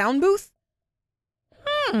in the sound booth?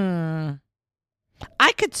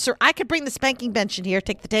 I could bring the spanking bench in here,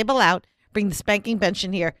 take the table out, bring the spanking bench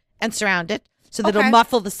in here, and surround it so that Okay. it'll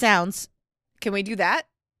muffle the sounds. Can we do that?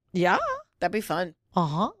 Yeah. That'd be fun.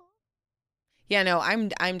 Uh-huh. Yeah, no,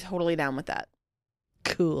 I'm totally down with that.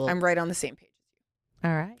 Cool. I'm right on the same page.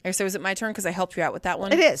 All right. So is it my turn because I helped you out with that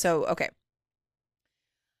one? It is. So, okay.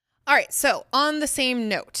 All right. So on the same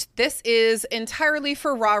note, this is entirely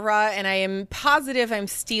for Rara, and I am positive I'm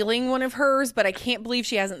stealing one of hers, but I can't believe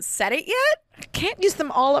she hasn't said it yet. I can't use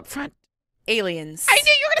them all up front. Aliens. I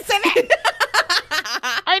knew you were going to say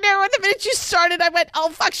that. I know. The minute you started, I went, oh,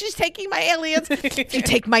 fuck, she's taking my aliens. If you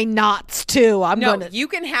take my knots, too, I'm going to. You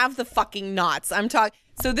can have the fucking knots. I'm talking.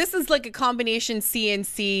 So this is like a combination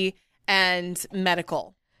CNC and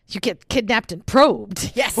medical. You get kidnapped and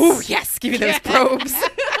probed. Yes. Ooh, yes. Give me those probes.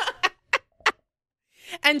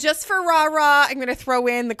 And just for rah-rah, I'm going to throw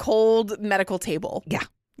in the cold medical table. Yeah.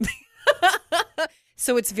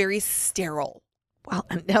 So it's very sterile. Well,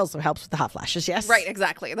 and it also helps with the hot flashes, yes? Right,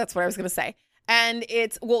 exactly. That's what I was going to say. And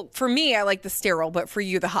it's, well, for me, I like the sterile, but for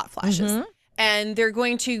you, the hot flashes. Mm-hmm. And they're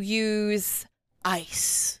going to use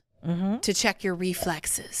ice to check your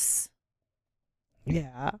reflexes.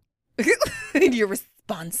 Yeah. And your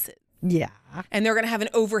responses. Yeah. And they're going to have an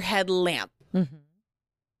overhead lamp. Mm-hmm.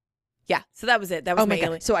 Yeah, so that was it. That was my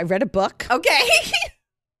alien. So I read a book. Okay.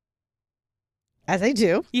 As I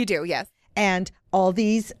do. You do, yes. And all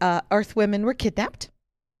these Earth women were kidnapped.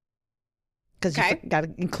 Because you got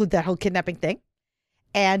to include that whole kidnapping thing.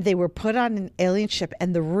 And they were put on an alien ship.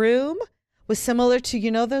 And the room was similar to,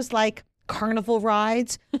 you know, those like carnival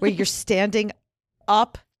rides where you're standing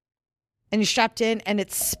up and you're strapped in and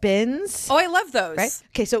it spins. Oh, I love those. Right?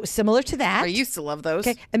 Okay, so it was similar to that. I used to love those.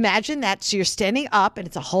 Okay, imagine that. So you're standing up and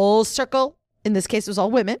it's a whole circle. In this case, it was all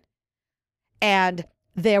women. And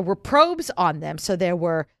there were probes on them. So there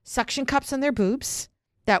were suction cups on their boobs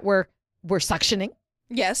that were suctioning.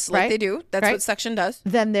 Yes, like they do. That's what suction does.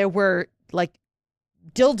 Then there were like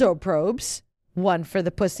dildo probes, one for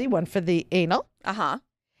the pussy, one for the anal. Uh-huh.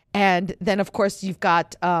 And then, of course, you've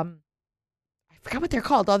got, I forgot what they're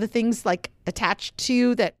called, all the things like attached to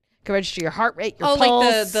you that can register your heart rate, your pulse.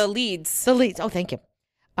 Like the leads. The leads. Oh, thank you.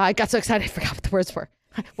 I got so excited, I forgot what the words were.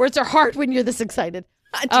 Words are hard when you're this excited.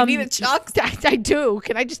 Do you need a Chucks? I do.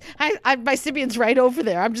 Can I just, my Sibian's right over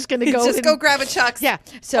there. I'm just going to go. Just go grab a Chucks. Yeah.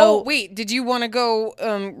 So. Oh, wait. Did you want to go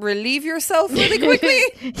relieve yourself really quickly?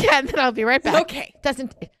 Yeah, and then I'll be right back. Okay.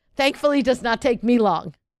 Thankfully, does not take me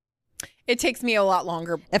long. It takes me a lot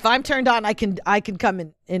longer. If I'm turned on, I can come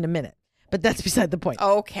in a minute. But that's beside the point.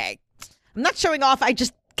 Okay. I'm not showing off. I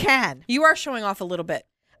just can. You are showing off a little bit.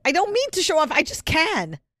 I don't mean to show off. I just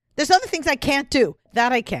can. There's other things I can't do.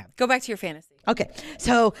 That I can. Go back to your fantasy. Okay.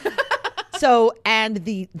 So and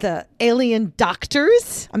the alien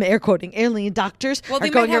doctors, I'm air quoting, alien doctors are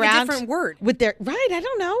going might have around a different word. with their, right, I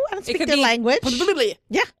don't know. I don't speak their language.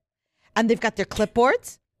 Yeah. And they've got their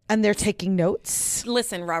clipboards and they're taking notes.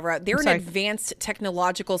 Listen, Rara, they're an advanced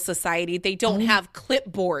technological society. They don't have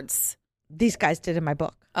clipboards. These guys did in my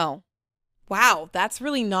book. Oh. Wow, that's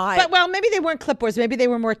really not. But, well, maybe they weren't clipboards. Maybe they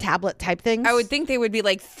were more tablet type things. I would think they would be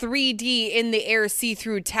like 3D in the air,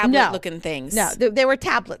 see-through tablet looking things. No, they were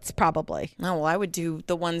tablets probably. Oh, well, I would do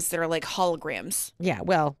the ones that are like holograms. Yeah,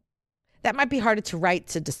 well, that might be harder to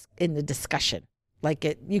write in the discussion. Like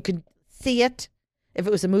you could see it if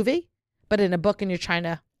it was a movie, but in a book and you're trying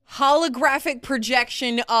to. Holographic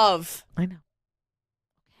projection of. I know.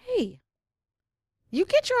 Hey, you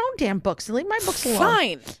get your own damn books and leave my books alone.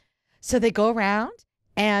 Fine. So they go around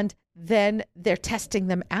and then they're testing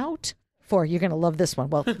them out for, you're going to love this one.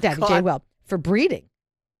 Well, Daddy J will, for breeding.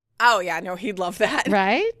 Oh, yeah, no, he'd love that.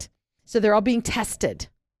 Right? So they're all being tested.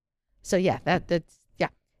 So yeah, that's, yeah.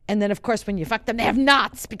 And then of course, when you fuck them, they have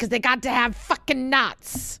knots because they got to have fucking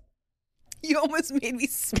knots. You almost made me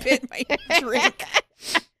spit my drink.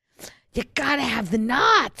 You got to have the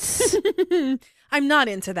knots. I'm not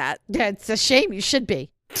into that. Yeah, it's a shame. You should be.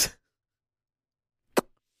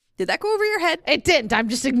 Did that go over your head? It didn't. I'm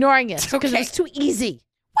just ignoring it because it was too easy.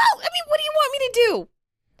 Well, I mean, what do you want me to do?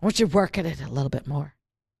 I want you to work at it a little bit more.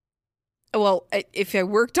 Well, if I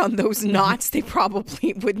worked on those knots, they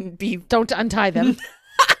probably wouldn't be. Don't untie them.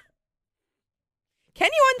 Can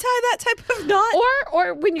you untie that type of knot?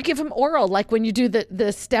 Or when you give them oral, like when you do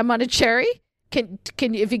the stem on a cherry, can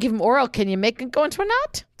you, if you give them oral, can you make it go into a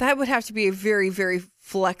knot? That would have to be a very, very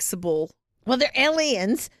flexible. Well, they're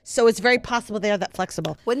aliens, so it's very possible they are that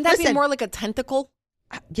flexible. Wouldn't that be more like a tentacle?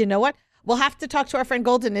 You know what? We'll have to talk to our friend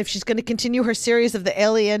Golden if she's going to continue her series of the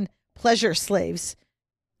alien pleasure slaves.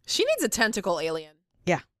 She needs a tentacle alien.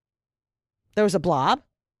 Yeah. There was a blob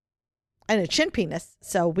and a chin penis,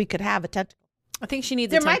 so we could have a tentacle. I think she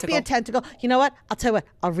needs a tentacle. There might be a tentacle. You know what? I'll tell you what.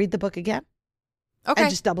 I'll read the book again. Okay.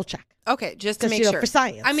 And just double check. Okay, just to make sure. For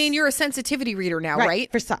science. I mean, you're a sensitivity reader now,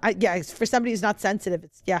 right? For somebody who's not sensitive,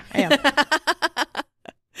 I am.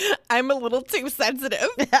 I'm a little too sensitive.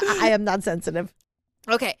 I am not sensitive.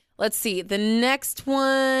 Okay, let's see. The next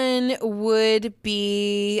one would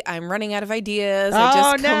be, I'm running out of ideas.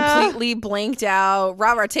 I just completely blanked out.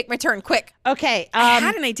 Rara, take my turn, quick. Okay. I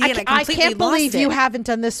had an idea and I completely can't believe lost it. you haven't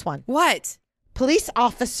done this one. What? Police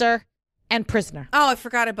officer and prisoner. Oh, I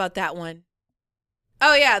forgot about that one.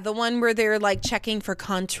 Oh, yeah. The one where they're like checking for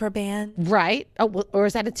contraband. Right. Oh, well, or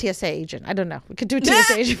is that a TSA agent? I don't know. We could do a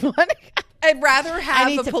TSA agent one. I'd rather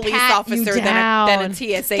have a police officer than a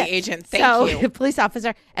TSA agent. Thank you. A police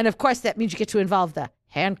officer. And of course, that means you get to involve the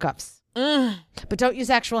handcuffs. But don't use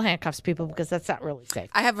actual handcuffs, people, because that's not really safe.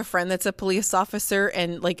 I have a friend that's a police officer,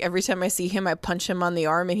 and like every time I see him, I punch him on the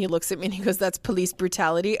arm, and he looks at me and he goes, "That's police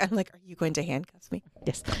brutality." I'm like, "Are you going to handcuff me?"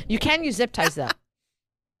 Yes. You can use zip ties, though.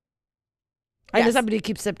 I know somebody who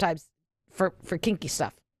keeps zip ties for kinky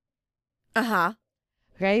stuff. Uh-huh.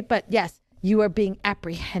 Okay? But yes, you are being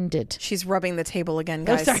apprehended. She's rubbing the table again,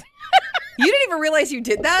 guys. Oh, sorry. You didn't even realize you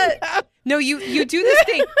did that? No, you do this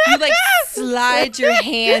thing. You like slide your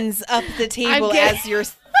hands up the table as you're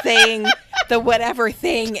saying the whatever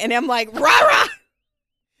thing. And I'm like, rah-rah!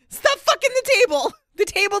 Stop fucking the table. The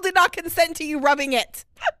table did not consent to you rubbing it.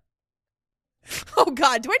 Oh,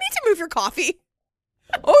 God. Do I need to move your coffee?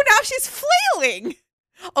 Oh, now she's flailing.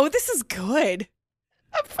 Oh, this is good.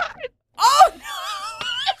 I'm fine. Oh, no.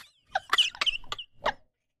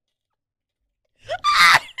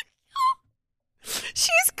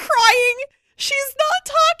 She's crying. She's not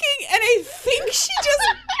talking. And I think she just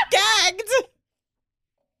gagged.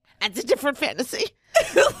 That's a different fantasy.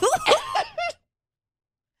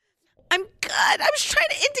 I'm good. I was trying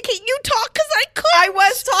to indicate you talk because I could. I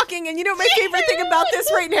was talking. And you know what my favorite thing about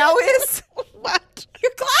this right now is? What?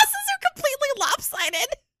 Your glasses are completely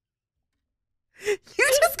lopsided. You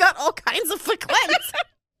just got all kinds of verklempt.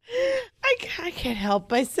 I can't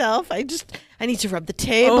help myself. I need to rub the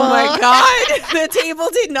table. Oh my God. The table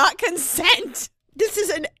did not consent. This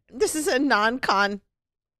is a non-con.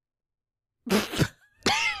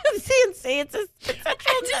 CNC, it's a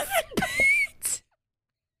consensual.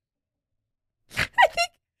 I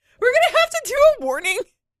think we're going to have to do a warning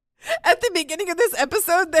at the beginning of this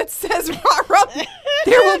episode that says, rah-rah,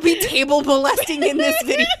 there will be table molesting in this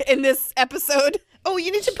video, in this episode. Oh,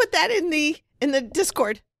 you need to put that in the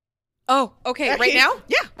Discord. Oh, okay. Right now?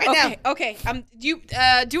 Yeah, right now. Okay. You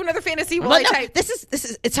do another fantasy while I type. This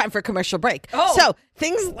is it's time for a commercial break. Oh. So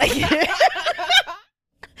things like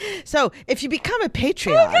so if you become a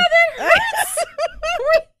Patreon. Oh God, that hurts.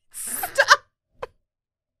 Stop.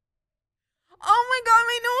 Oh my God,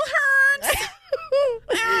 my nose hurts.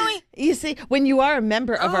 Really? You see, when you are a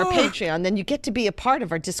member of our Patreon, then you get to be a part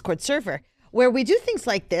of our Discord server where we do things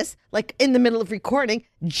like this, like in the middle of recording,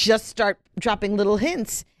 just start dropping little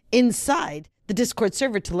hints inside the Discord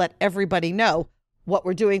server to let everybody know what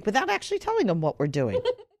we're doing without actually telling them what we're doing.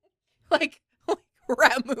 like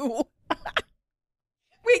Ramu.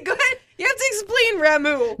 Wait, go ahead. You have to explain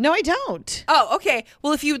Ramu. No, I don't. Oh, okay.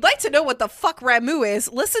 Well, if you'd like to know what the fuck Ramu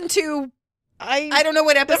is, listen to, I don't know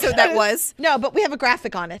what episode that was. No, but we have a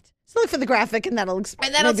graphic on it. So look for the graphic and that'll explain.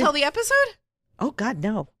 And that'll tell the episode? Oh, God,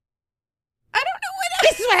 no. I don't know what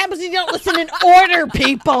This is what happens when you don't listen in order,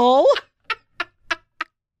 people.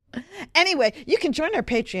 Anyway, you can join our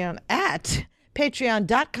Patreon at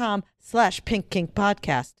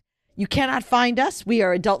patreon.com/pinkkinkpodcast. You cannot find us. We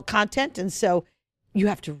are adult content, and so you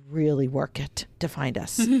have to really work it to find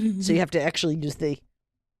us. So you have to actually use the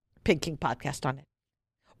Pink Kink Podcast on it.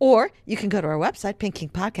 Or you can go to our website,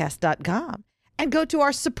 pinkkinkpodcast.com, and go to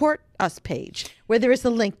our Support Us page, where there is a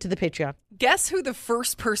link to the Patreon. Guess who the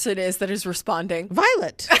first person is that is responding?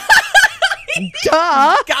 Violet.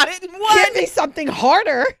 Duh. Got it in one. Give me something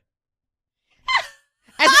harder.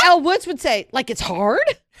 As Elle Woods would say, like it's hard?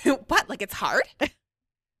 What? Like it's hard?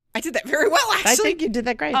 I did that very well, actually. I think you did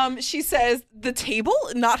that great. She says, the table,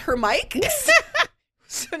 not her mic.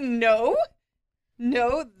 So no,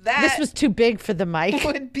 that this was too big for the mic.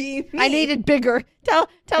 would be me. I needed bigger. Tell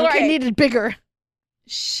her I needed bigger.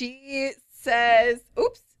 She says,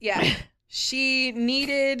 oops, yeah. She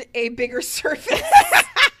needed a bigger surface.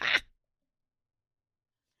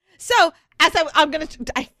 So as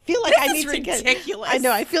I feel like I need to get ridiculous. I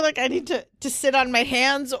know. I feel like I need to sit on my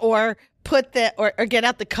hands or put or get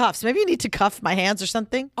out the cuffs. Maybe you need to cuff my hands or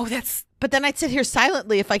something. Oh, that's. But then I'd sit here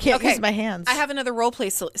silently if I can't use my hands. I have another role play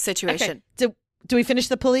situation. Okay. Do we finish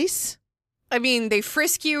the police? I mean, they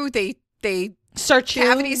frisk you. They search you.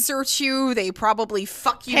 Cavity search you. They probably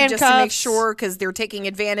fuck you Handcuffs. just to make sure because they're taking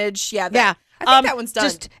advantage. Yeah. Yeah. I think that one's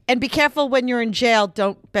done. And be careful when you're in jail.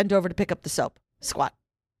 Don't bend over to pick up the soap. Squat.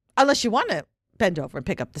 Unless you want to bend over and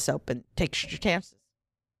pick up the soap and take your chances.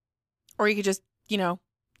 Or you could just,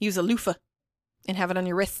 use a loofah and have it on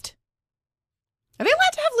your wrist. Are they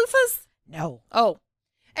allowed to have loofahs? No. Oh.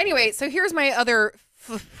 Anyway, so here's my other,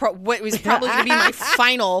 what was probably going to be my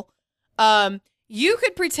final. You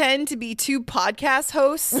could pretend to be two podcast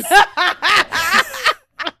hosts.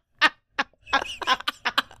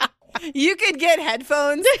 You could get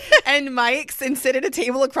headphones and mics and sit at a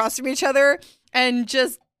table across from each other and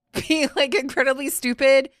just be like incredibly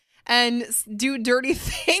stupid and do dirty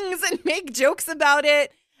things and make jokes about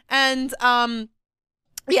it. And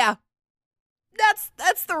yeah,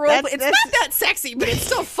 that's the role. It's not that sexy, but it's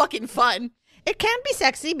still fucking fun. It can be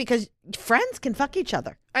sexy because friends can fuck each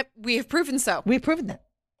other. We have proven so. We've proven that.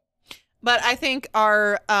 But I think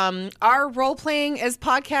our role playing as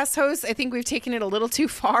podcast hosts, I think we've taken it a little too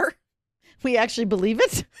far. We actually believe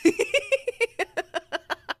it.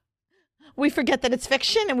 We forget that it's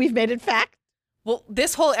fiction and we've made it fact. Well,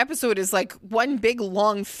 this whole episode is like one big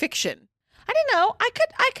long fiction. I don't know. I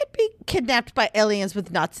could be kidnapped by aliens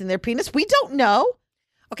with nuts in their penis. We don't know.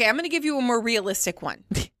 Okay, I'm going to give you a more realistic one.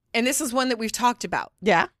 And this is one that we've talked about.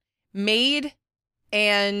 Yeah. Maid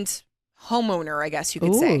and homeowner, I guess you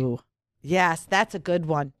could say. Yes, that's a good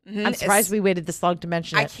one. Mm-hmm. I'm surprised we waited this long to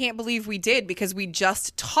mention it. I can't believe we did because we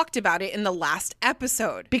just talked about it in the last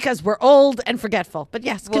episode. Because we're old and forgetful. But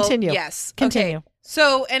yes, continue. Yes. Continue. Okay.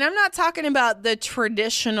 So, and I'm not talking about the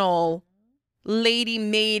traditional lady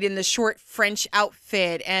maid in the short French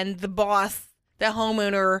outfit and the boss, the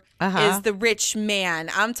homeowner is the rich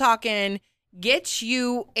man. I'm talking get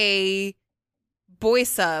you a boy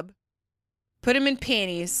sub, put him in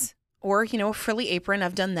panties or, a frilly apron.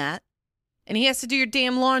 I've done that. And he has to do your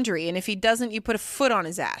damn laundry. And if he doesn't, you put a foot on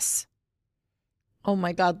his ass. Oh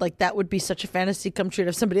my God, like that would be such a fantasy come true to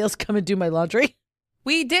have somebody else come and do my laundry.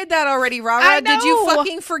 We did that already, Rara. Did you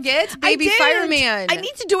fucking forget? Baby Fireman. I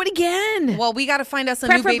need to do it again. Well, we got to find us a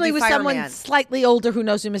new baby Preferably with fireman. someone slightly older who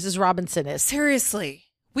knows who Mrs. Robinson is. Seriously.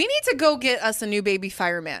 We need to go get us a new baby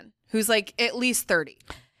fireman who's like at least 30.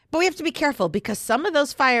 But we have to be careful because some of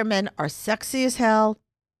those firemen are sexy as hell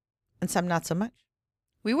and some not so much.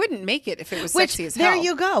 We wouldn't make it if it was sexy as hell. There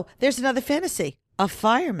you go. There's another fantasy. A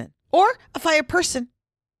fireman. Or a fire person.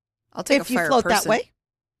 I'll take a fire if you float person. that way.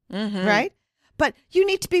 Mm-hmm. Right? But you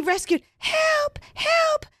need to be rescued. Help!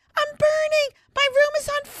 Help! I'm burning! My room is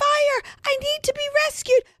on fire! I need to be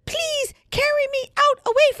rescued! Please carry me out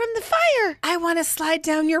away from the fire! I want to slide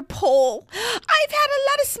down your pole. I've had a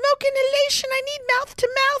lot of smoke inhalation. I need mouth to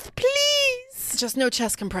mouth, please. Just no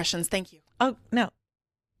chest compressions, thank you. Oh, no.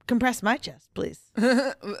 Compress my chest, please.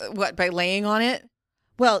 What, by laying on it?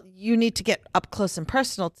 Well, you need to get up close and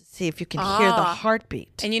personal to see if you can hear the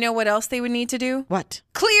heartbeat. And you know what else they would need to do? What?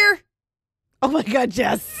 Clear! Oh my God,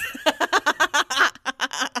 Jess.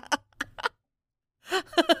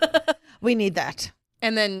 We need that.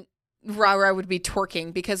 And then Rara would be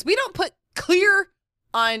twerking because we don't put clear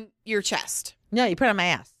on your chest. No, you put it on my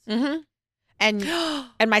ass. Mm-hmm.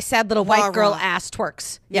 And my sad little white girl ass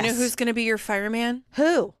twerks. Yes. You know who's going to be your fireman?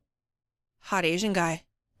 Who? Hot Asian guy.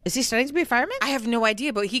 Is he studying to be a fireman? I have no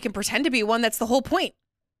idea, but he can pretend to be one. That's the whole point.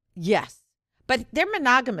 Yes. But they're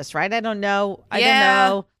monogamous, right? I don't know. I don't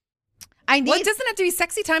know. Well, it doesn't have to be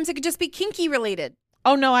sexy times. It could just be kinky related.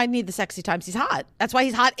 Oh, no, I need the sexy times. He's hot. That's why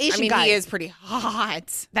he's hot Asian guy. He is pretty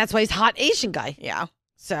hot. That's why he's hot Asian guy. Yeah.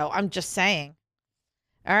 So I'm just saying.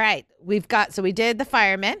 All right. We did the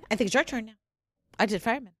fireman. I think it's your turn now. I did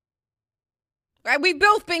fireman. We've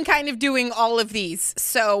both been kind of doing all of these.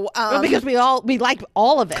 So, because we like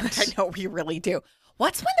all of it. I know we really do.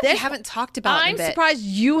 What's one that we haven't talked about I'm surprised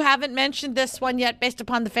you haven't mentioned this one yet based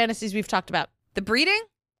upon the fantasies we've talked about. The breeding?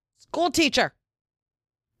 School teacher.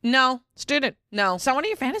 No. Student. No. Is that one of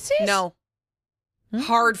your fantasies? No.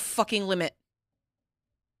 Hard fucking limit.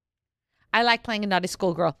 I like playing a naughty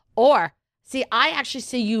schoolgirl. Or, see, I actually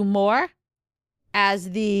see you more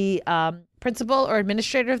as the principal or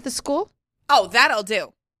administrator of the school. Oh, that I'll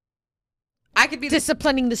do. I could be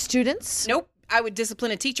disciplining the students. Nope. I would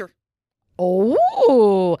discipline a teacher.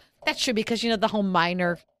 Oh, that's true because, the whole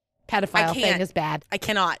minor pedophile thing is bad. I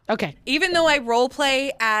cannot. Okay. Even though I role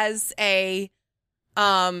play as a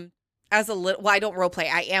little, well, I don't role play.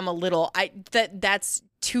 I am a little, that's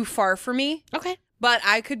too far for me. Okay. But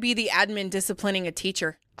I could be the admin disciplining a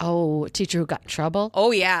teacher. Oh, a teacher who got in trouble? Oh,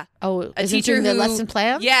 yeah. Oh, a teacher who, their lesson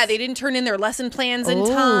plans? Yeah, they didn't turn in their lesson plans in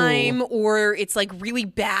time, or it's like really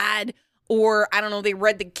bad, or I don't know, they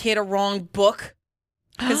read the kid a wrong book.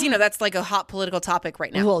 Because, that's like a hot political topic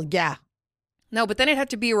right now. Well, yeah. No, but then it'd have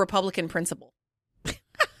to be a Republican principal.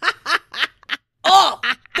 Oh,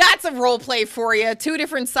 that's a role play for you. Two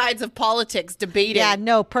different sides of politics debating. Yeah,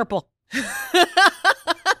 no, purple.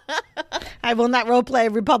 I will not role play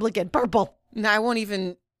Republican. Purple. No, I won't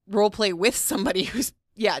even role play with somebody who's,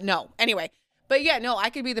 no. Anyway, but I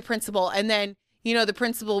could be the principal. And then, the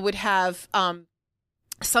principal would have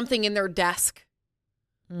something in their desk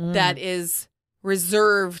that is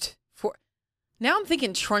reserved for. Now I'm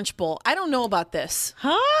thinking Trunchbull. I don't know about this.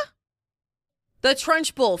 Huh? The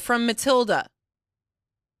Trunchbull from Matilda.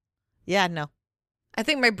 Yeah, no. I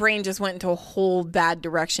think my brain just went into a whole bad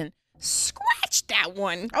direction. Scratch that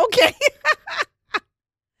one. Okay.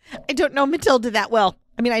 I don't know Matilda that well.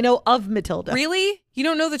 I mean, I know of Matilda. Really? You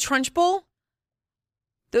don't know the Trunchbull?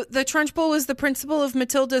 The Trunchbull was the principal of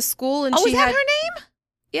Matilda's school, and Oh, she is that had... her name?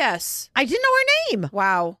 Yes. I didn't know her name.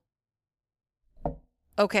 Wow.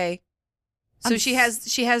 Okay. So I'm she has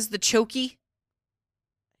the chokey.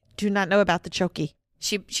 Do not know about the chokey.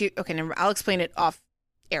 She okay, never, I'll explain it off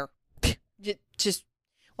air. Just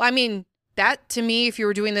well, I mean, that to me, if you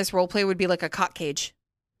were doing this role play, would be like a cock cage.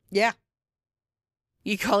 Yeah.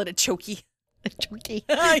 You call it a chokey. A chokey.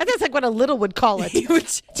 That's like what a little would call it.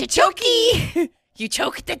 It's a chokey. You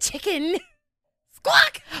choke the chicken.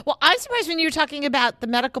 Squawk. Well, I'm surprised when you were talking about the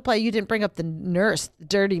medical play, you didn't bring up the nurse, the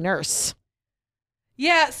dirty nurse.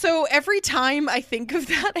 Yeah, so every time I think of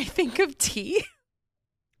that, I think of tea.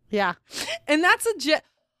 Yeah. And that's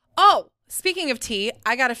Oh, speaking of tea,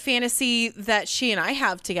 I got a fantasy that she and I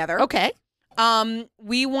have together. Okay.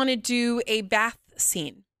 We want to do a bath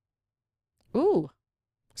scene. Ooh.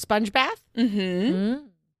 Sponge bath? Mm-hmm.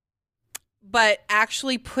 But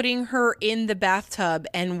actually putting her in the bathtub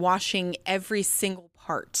and washing every single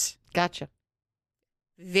part. Gotcha.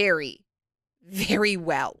 Very, very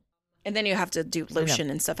well. And then you have to do lotion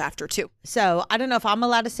and stuff after, too. So I don't know if I'm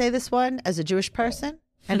allowed to say this one as a Jewish person.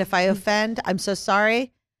 And if I offend, I'm so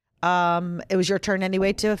sorry. It was your turn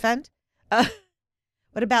anyway to offend.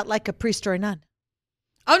 What about like a priest or a nun?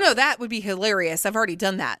 Oh, no, that would be hilarious. I've already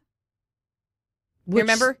done that. You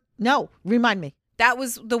remember? No. Remind me. That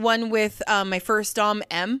was the one with my first Dom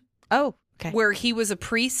M. Oh, okay. Where he was a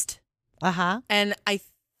priest. Uh-huh. And I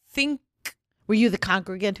think... Were you the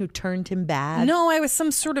congregant who turned him bad? No, I was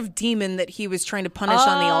some sort of demon that he was trying to punish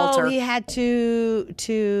on the altar. Oh, he had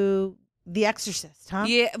to The Exorcist, huh?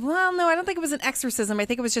 Yeah. Well, no, I don't think it was an exorcism. I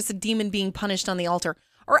think it was just a demon being punished on the altar.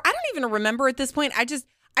 Or I don't even remember at this point.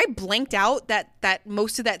 I blanked out that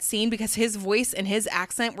most of that scene because his voice and his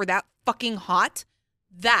accent were that fucking hot.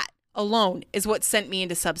 That alone is what sent me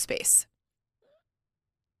into subspace.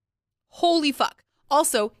 Holy fuck.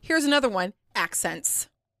 Also, here's another one. Accents.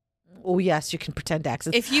 Oh, yes, you can pretend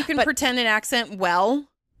accents. If you can pretend an accent well.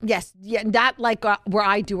 Yes. Yeah, not like where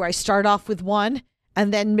I do, where I start off with one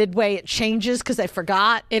and then midway it changes because I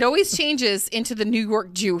forgot. It always changes into the New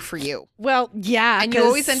York Jew for you. Well, yeah. And you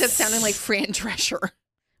always end up sounding like Fran Drescher.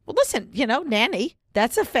 Well, listen, nanny.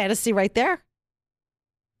 That's a fantasy right there.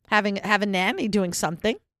 Have a nanny doing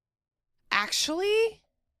something. Actually,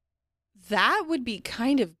 that would be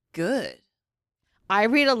kind of good. I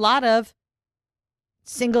read a lot of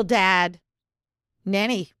single dad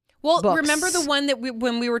nanny books. Remember the one that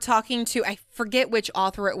when we were talking to, I forget which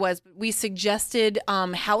author it was, but we suggested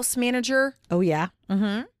house manager. Oh, yeah.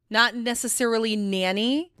 Mm-hmm. Not necessarily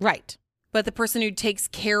nanny. Right. But the person who takes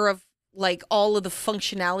care of like all of the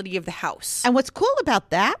functionality of the house. And what's cool about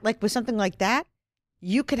that, like with something like that,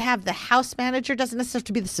 you could have the house manager doesn't necessarily have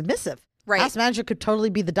to be the submissive. Right. House manager could totally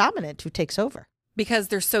be the dominant who takes over. Because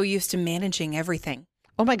they're so used to managing everything.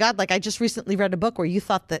 Oh my God. Like I just recently read a book where you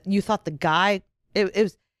thought the guy,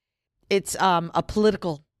 it's a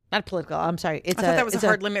political, not political. I'm sorry. I thought that was a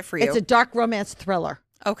hard limit for you. It's a dark romance thriller.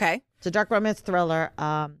 Okay. It's a dark romance thriller.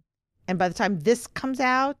 And by the time this comes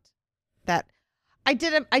out, that I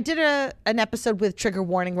did an episode with Trigger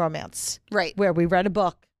Warning Romance. Right. Where we read a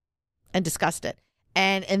book and discussed it.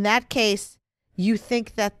 And in that case, you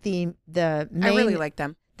think that the main, I really like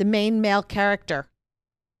them. The main male character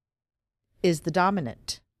is the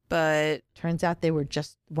dominant. But turns out they were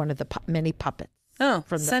just one of the many puppets. Oh,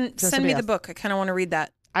 send me the book. I kind of want to read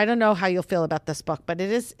that. I don't know how you'll feel about this book, but it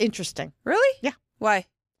is interesting. Really? Yeah. Why?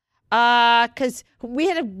 Because we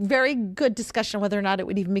had a very good discussion whether or not it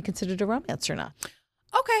would even be considered a romance or not.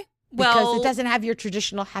 Okay. Because it doesn't have your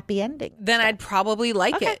traditional happy ending. Then I'd probably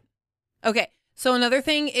like it. Okay. So another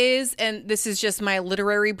thing is, and this is just my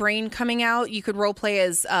literary brain coming out, you could role play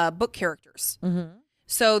as book characters. Mm-hmm.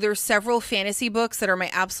 So there's several fantasy books that are my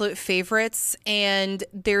absolute favorites. And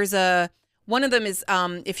there's one of them is,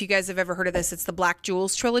 if you guys have ever heard of this, it's the Black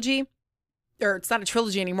Jewels trilogy. Or it's not a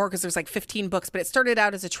trilogy anymore because there's like 15 books, but it started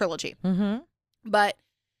out as a trilogy. Mm-hmm. But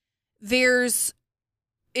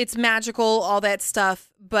it's magical, all that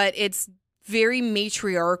stuff, but it's very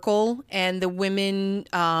matriarchal. And the women,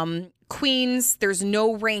 queens, there's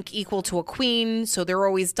no rank equal to a queen. So they're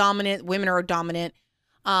always dominant. Women are dominant.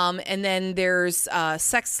 And then there's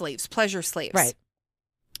sex slaves, pleasure slaves. Right.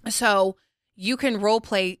 So you can role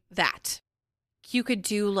play that. You could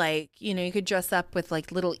do you could dress up with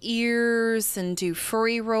like little ears and do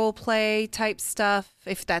furry role play type stuff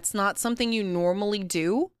if that's not something you normally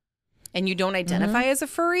do. and you don't identify as a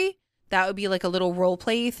furry, that would be like a little role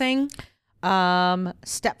play thing.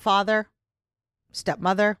 Stepfather,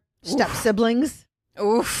 stepmother, step siblings.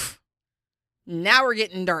 Oof. Now we're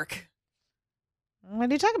getting dark. What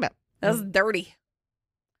are you talking about? That's dirty.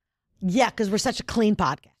 Yeah, because we're such a clean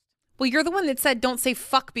podcast. Well, you're the one that said don't say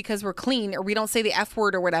fuck because we're clean, or we don't say the F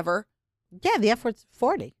word or whatever. Yeah, the F word's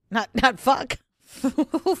 40, not fuck.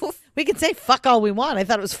 We can say fuck all we want. I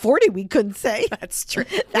thought it was 40 we couldn't say. That's true.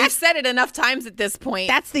 We've said it enough times at this point.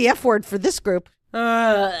 That's the F word for this group.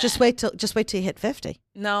 Just wait till you hit 50.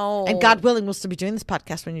 No. And God willing, we'll still be doing this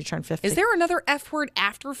podcast when you turn 50. Is there another F word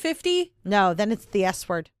after 50? No, then it's the S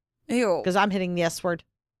word. Ew. Because I'm hitting the S word.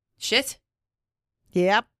 Shit.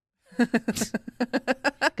 Yep.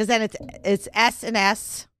 Because then it's S and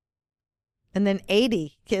S. And then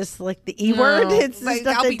 80 is like the E word. It's just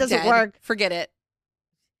nothing, it doesn't work. Forget it.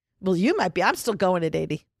 Well, you might be. I'm still going at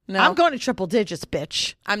 80. No. I'm going to triple digits,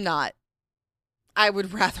 bitch. I'm not. I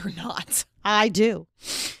would rather not. I do.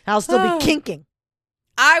 I'll still be kinking.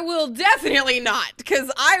 I will definitely not,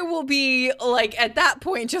 because I will be like at that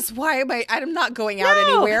point. Just why am I'm not going out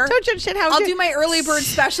anywhere. Don't you understand how I'll do my early bird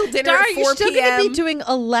special dinner at 4 You're still p.m. going to be doing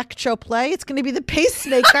electro play. It's going to be the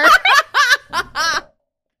pacemaker.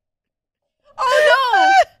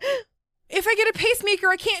 Oh no! If I get a pacemaker,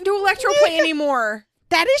 I can't do electro play anymore.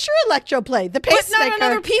 That is your electro play. The pacemaker. But not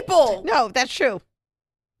on other people. No, that's true.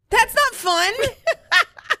 That's not fun.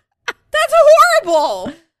 That's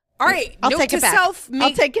horrible. All right, I'll take it back.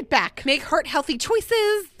 I'll take it back. Make heart healthy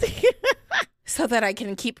choices so that I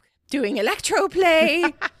can keep doing electro play.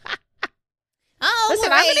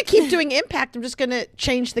 Listen, I'm going to keep doing impact. I'm just going to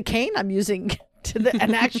change the cane I'm using to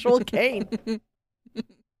an actual cane.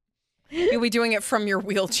 You'll be doing it from your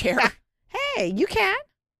wheelchair. Hey, you can.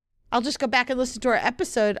 I'll just go back and listen to our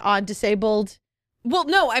episode on disabled. Well,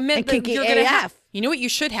 no, I meant that kinky you're going to AF. have. You know what you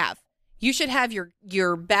should have? You should have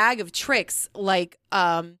your bag of tricks like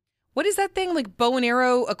what is that thing, like bow and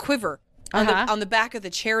arrow, a quiver on the back of the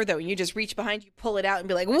chair though, and you just reach behind you, pull it out, and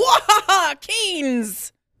be like, "Wah,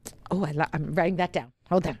 canes!" Oh, I'm writing that down.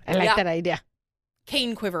 Hold on, I like that idea.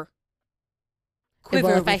 Cane quiver. Quiver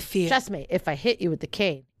Well, with fear. Trust me, if I hit you with the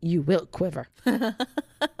cane, you will quiver. Do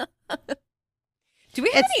we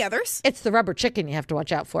have any others? It's the rubber chicken you have to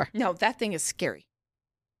watch out for. No, that thing is scary.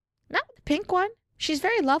 Not the pink one. She's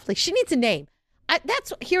very lovely. She needs a name.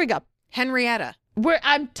 Here we go. Henrietta.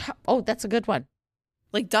 That's a good one.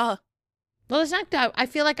 Like, duh. Well, it's not duh. I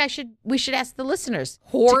feel like we should ask the listeners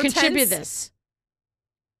Hortense? to contribute this.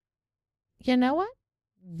 You know what?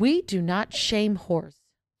 We do not shame whores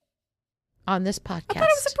on this podcast. I thought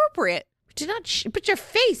it was appropriate. We do not, but your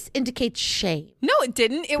face indicates shame. No, it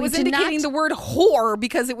didn't. It was indicating the word whore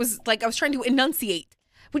because it was like I was trying to enunciate.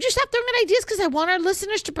 Would you stop throwing in ideas because I want our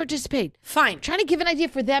listeners to participate? Fine. I'm trying to give an idea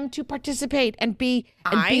for them to participate and be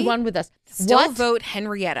one with us. Still vote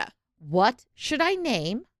Henrietta. What should I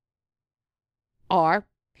name our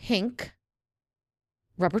pink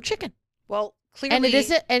rubber chicken? Well, clearly, and it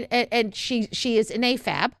is and she is an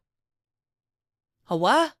AFAB. A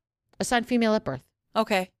what? Assigned female at birth.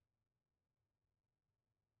 Okay.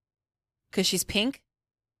 Because she's pink?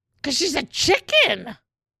 Because she's a chicken.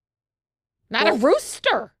 Not a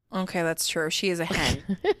rooster. Okay, that's true. She is a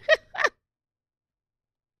hen.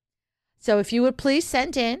 So if you would please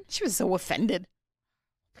send in. She was so offended.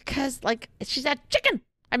 Because, she's a chicken.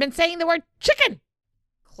 I've been saying the word chicken.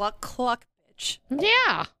 Cluck, cluck, bitch.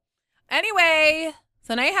 Yeah. Anyway,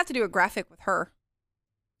 so now you have to do a graphic with her.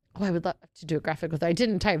 Oh, I would love to do a graphic with her. I did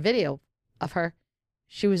an entire video of her.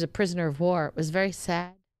 She was a prisoner of war. It was very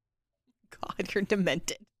sad. God, you're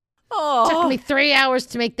demented. Oh. Took me 3 hours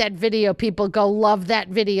to make that video. People go love that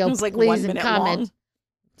video. It was like please 1 and minute comment. long.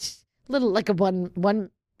 Little like a one.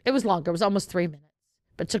 It was longer. It was almost 3 minutes,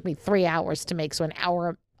 but it took me 3 hours to make. So an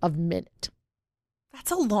hour of minute.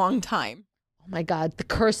 That's a long time. Oh my God, the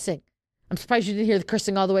cursing! I'm surprised you didn't hear the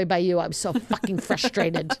cursing all the way by you. I was so fucking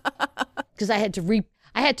frustrated because I had to redo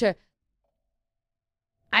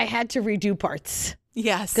parts.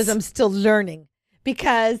 Yes, because I'm still learning.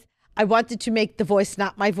 Because I wanted to make the voice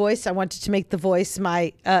not my voice. I wanted to make the voice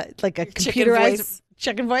my like a computerized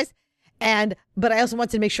chicken voice, but I also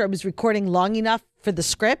wanted to make sure I was recording long enough for the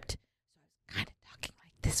script. So I was kind of talking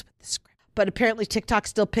like this with the script, but apparently TikTok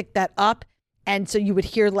still picked that up, and so you would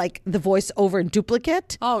hear like the voice over in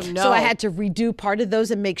duplicate. Oh no! So I had to redo part of those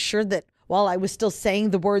and make sure that while I was still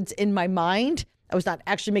saying the words in my mind, I was not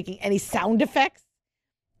actually making any sound effects.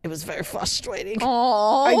 It was very frustrating.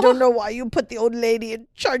 Aww. I don't know why you put the old lady in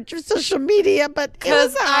charge of social media, but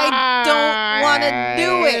because I don't want to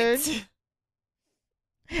do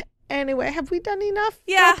it. Anyway, have we done enough?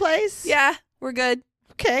 Yeah. Place? Yeah, we're good.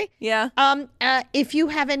 Okay. Yeah. If you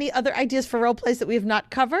have any other ideas for role plays that we have not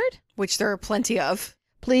covered, Which there are plenty of.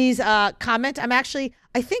 please comment.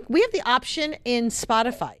 I think we have the option in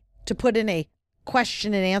Spotify to put in a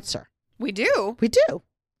question and answer. We do? We do.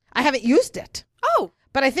 I haven't used it, Oh.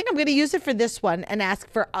 but I think I'm going to use it for this one and ask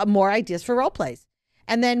for more ideas for role plays.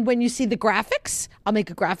 And then when you see the graphics, I'll make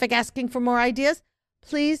a graphic asking for more ideas.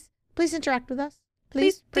 Please interact with us.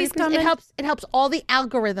 Please comment. It helps all the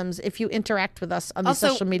algorithms if you interact with us on the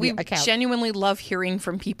social media accounts. We genuinely love hearing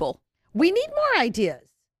from people. We need more ideas.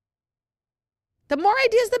 The more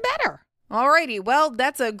ideas, the better. Alrighty. Well,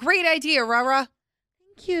 that's a great idea, Rara.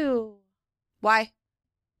 Thank you. Why?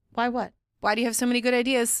 Why what? Why do you have so many good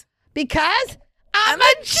ideas? Because I'm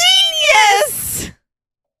a genius!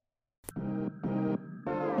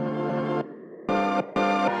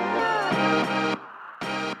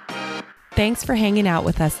 Thanks for hanging out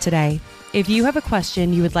with us today. If you have a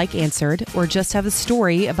question you would like answered or just have a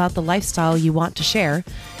story about the lifestyle you want to share,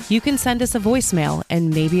 you can send us a voicemail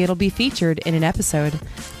and maybe it'll be featured in an episode.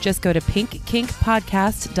 Just go to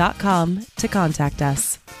pinkkinkpodcast.com to contact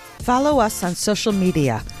us. Follow us on social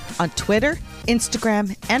media. On Twitter,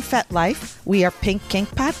 Instagram, and FetLife, we are Pink Kink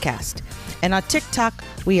Podcast. And on TikTok,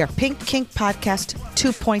 we are Pink Kink Podcast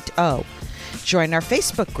 2.0. Join our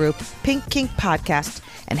Facebook group, Pink Kink Podcast,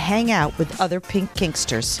 and hang out with other Pink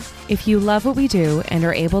Kinksters. If you love what we do and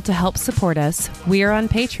are able to help support us, we are on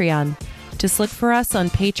Patreon. Just look for us on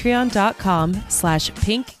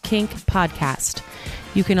patreon.com/pinkkinkpodcast.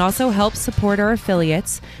 You can also help support our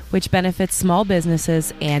affiliates, which benefits small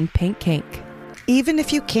businesses and Pink Kink. Even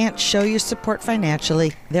if you can't show your support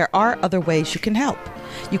financially, there are other ways you can help.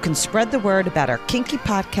 You can spread the word about our Kinky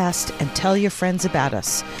podcast and tell your friends about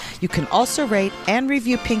us. You can also rate and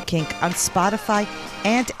review Pink Kink on Spotify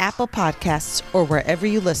and Apple Podcasts or wherever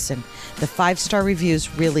you listen. The 5-star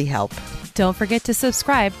reviews really help. Don't forget to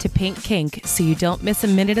subscribe to Pink Kink so you don't miss a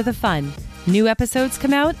minute of the fun. New episodes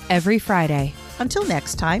come out every Friday. Until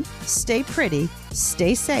next time, stay pretty,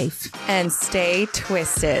 stay safe, And stay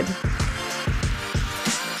twisted.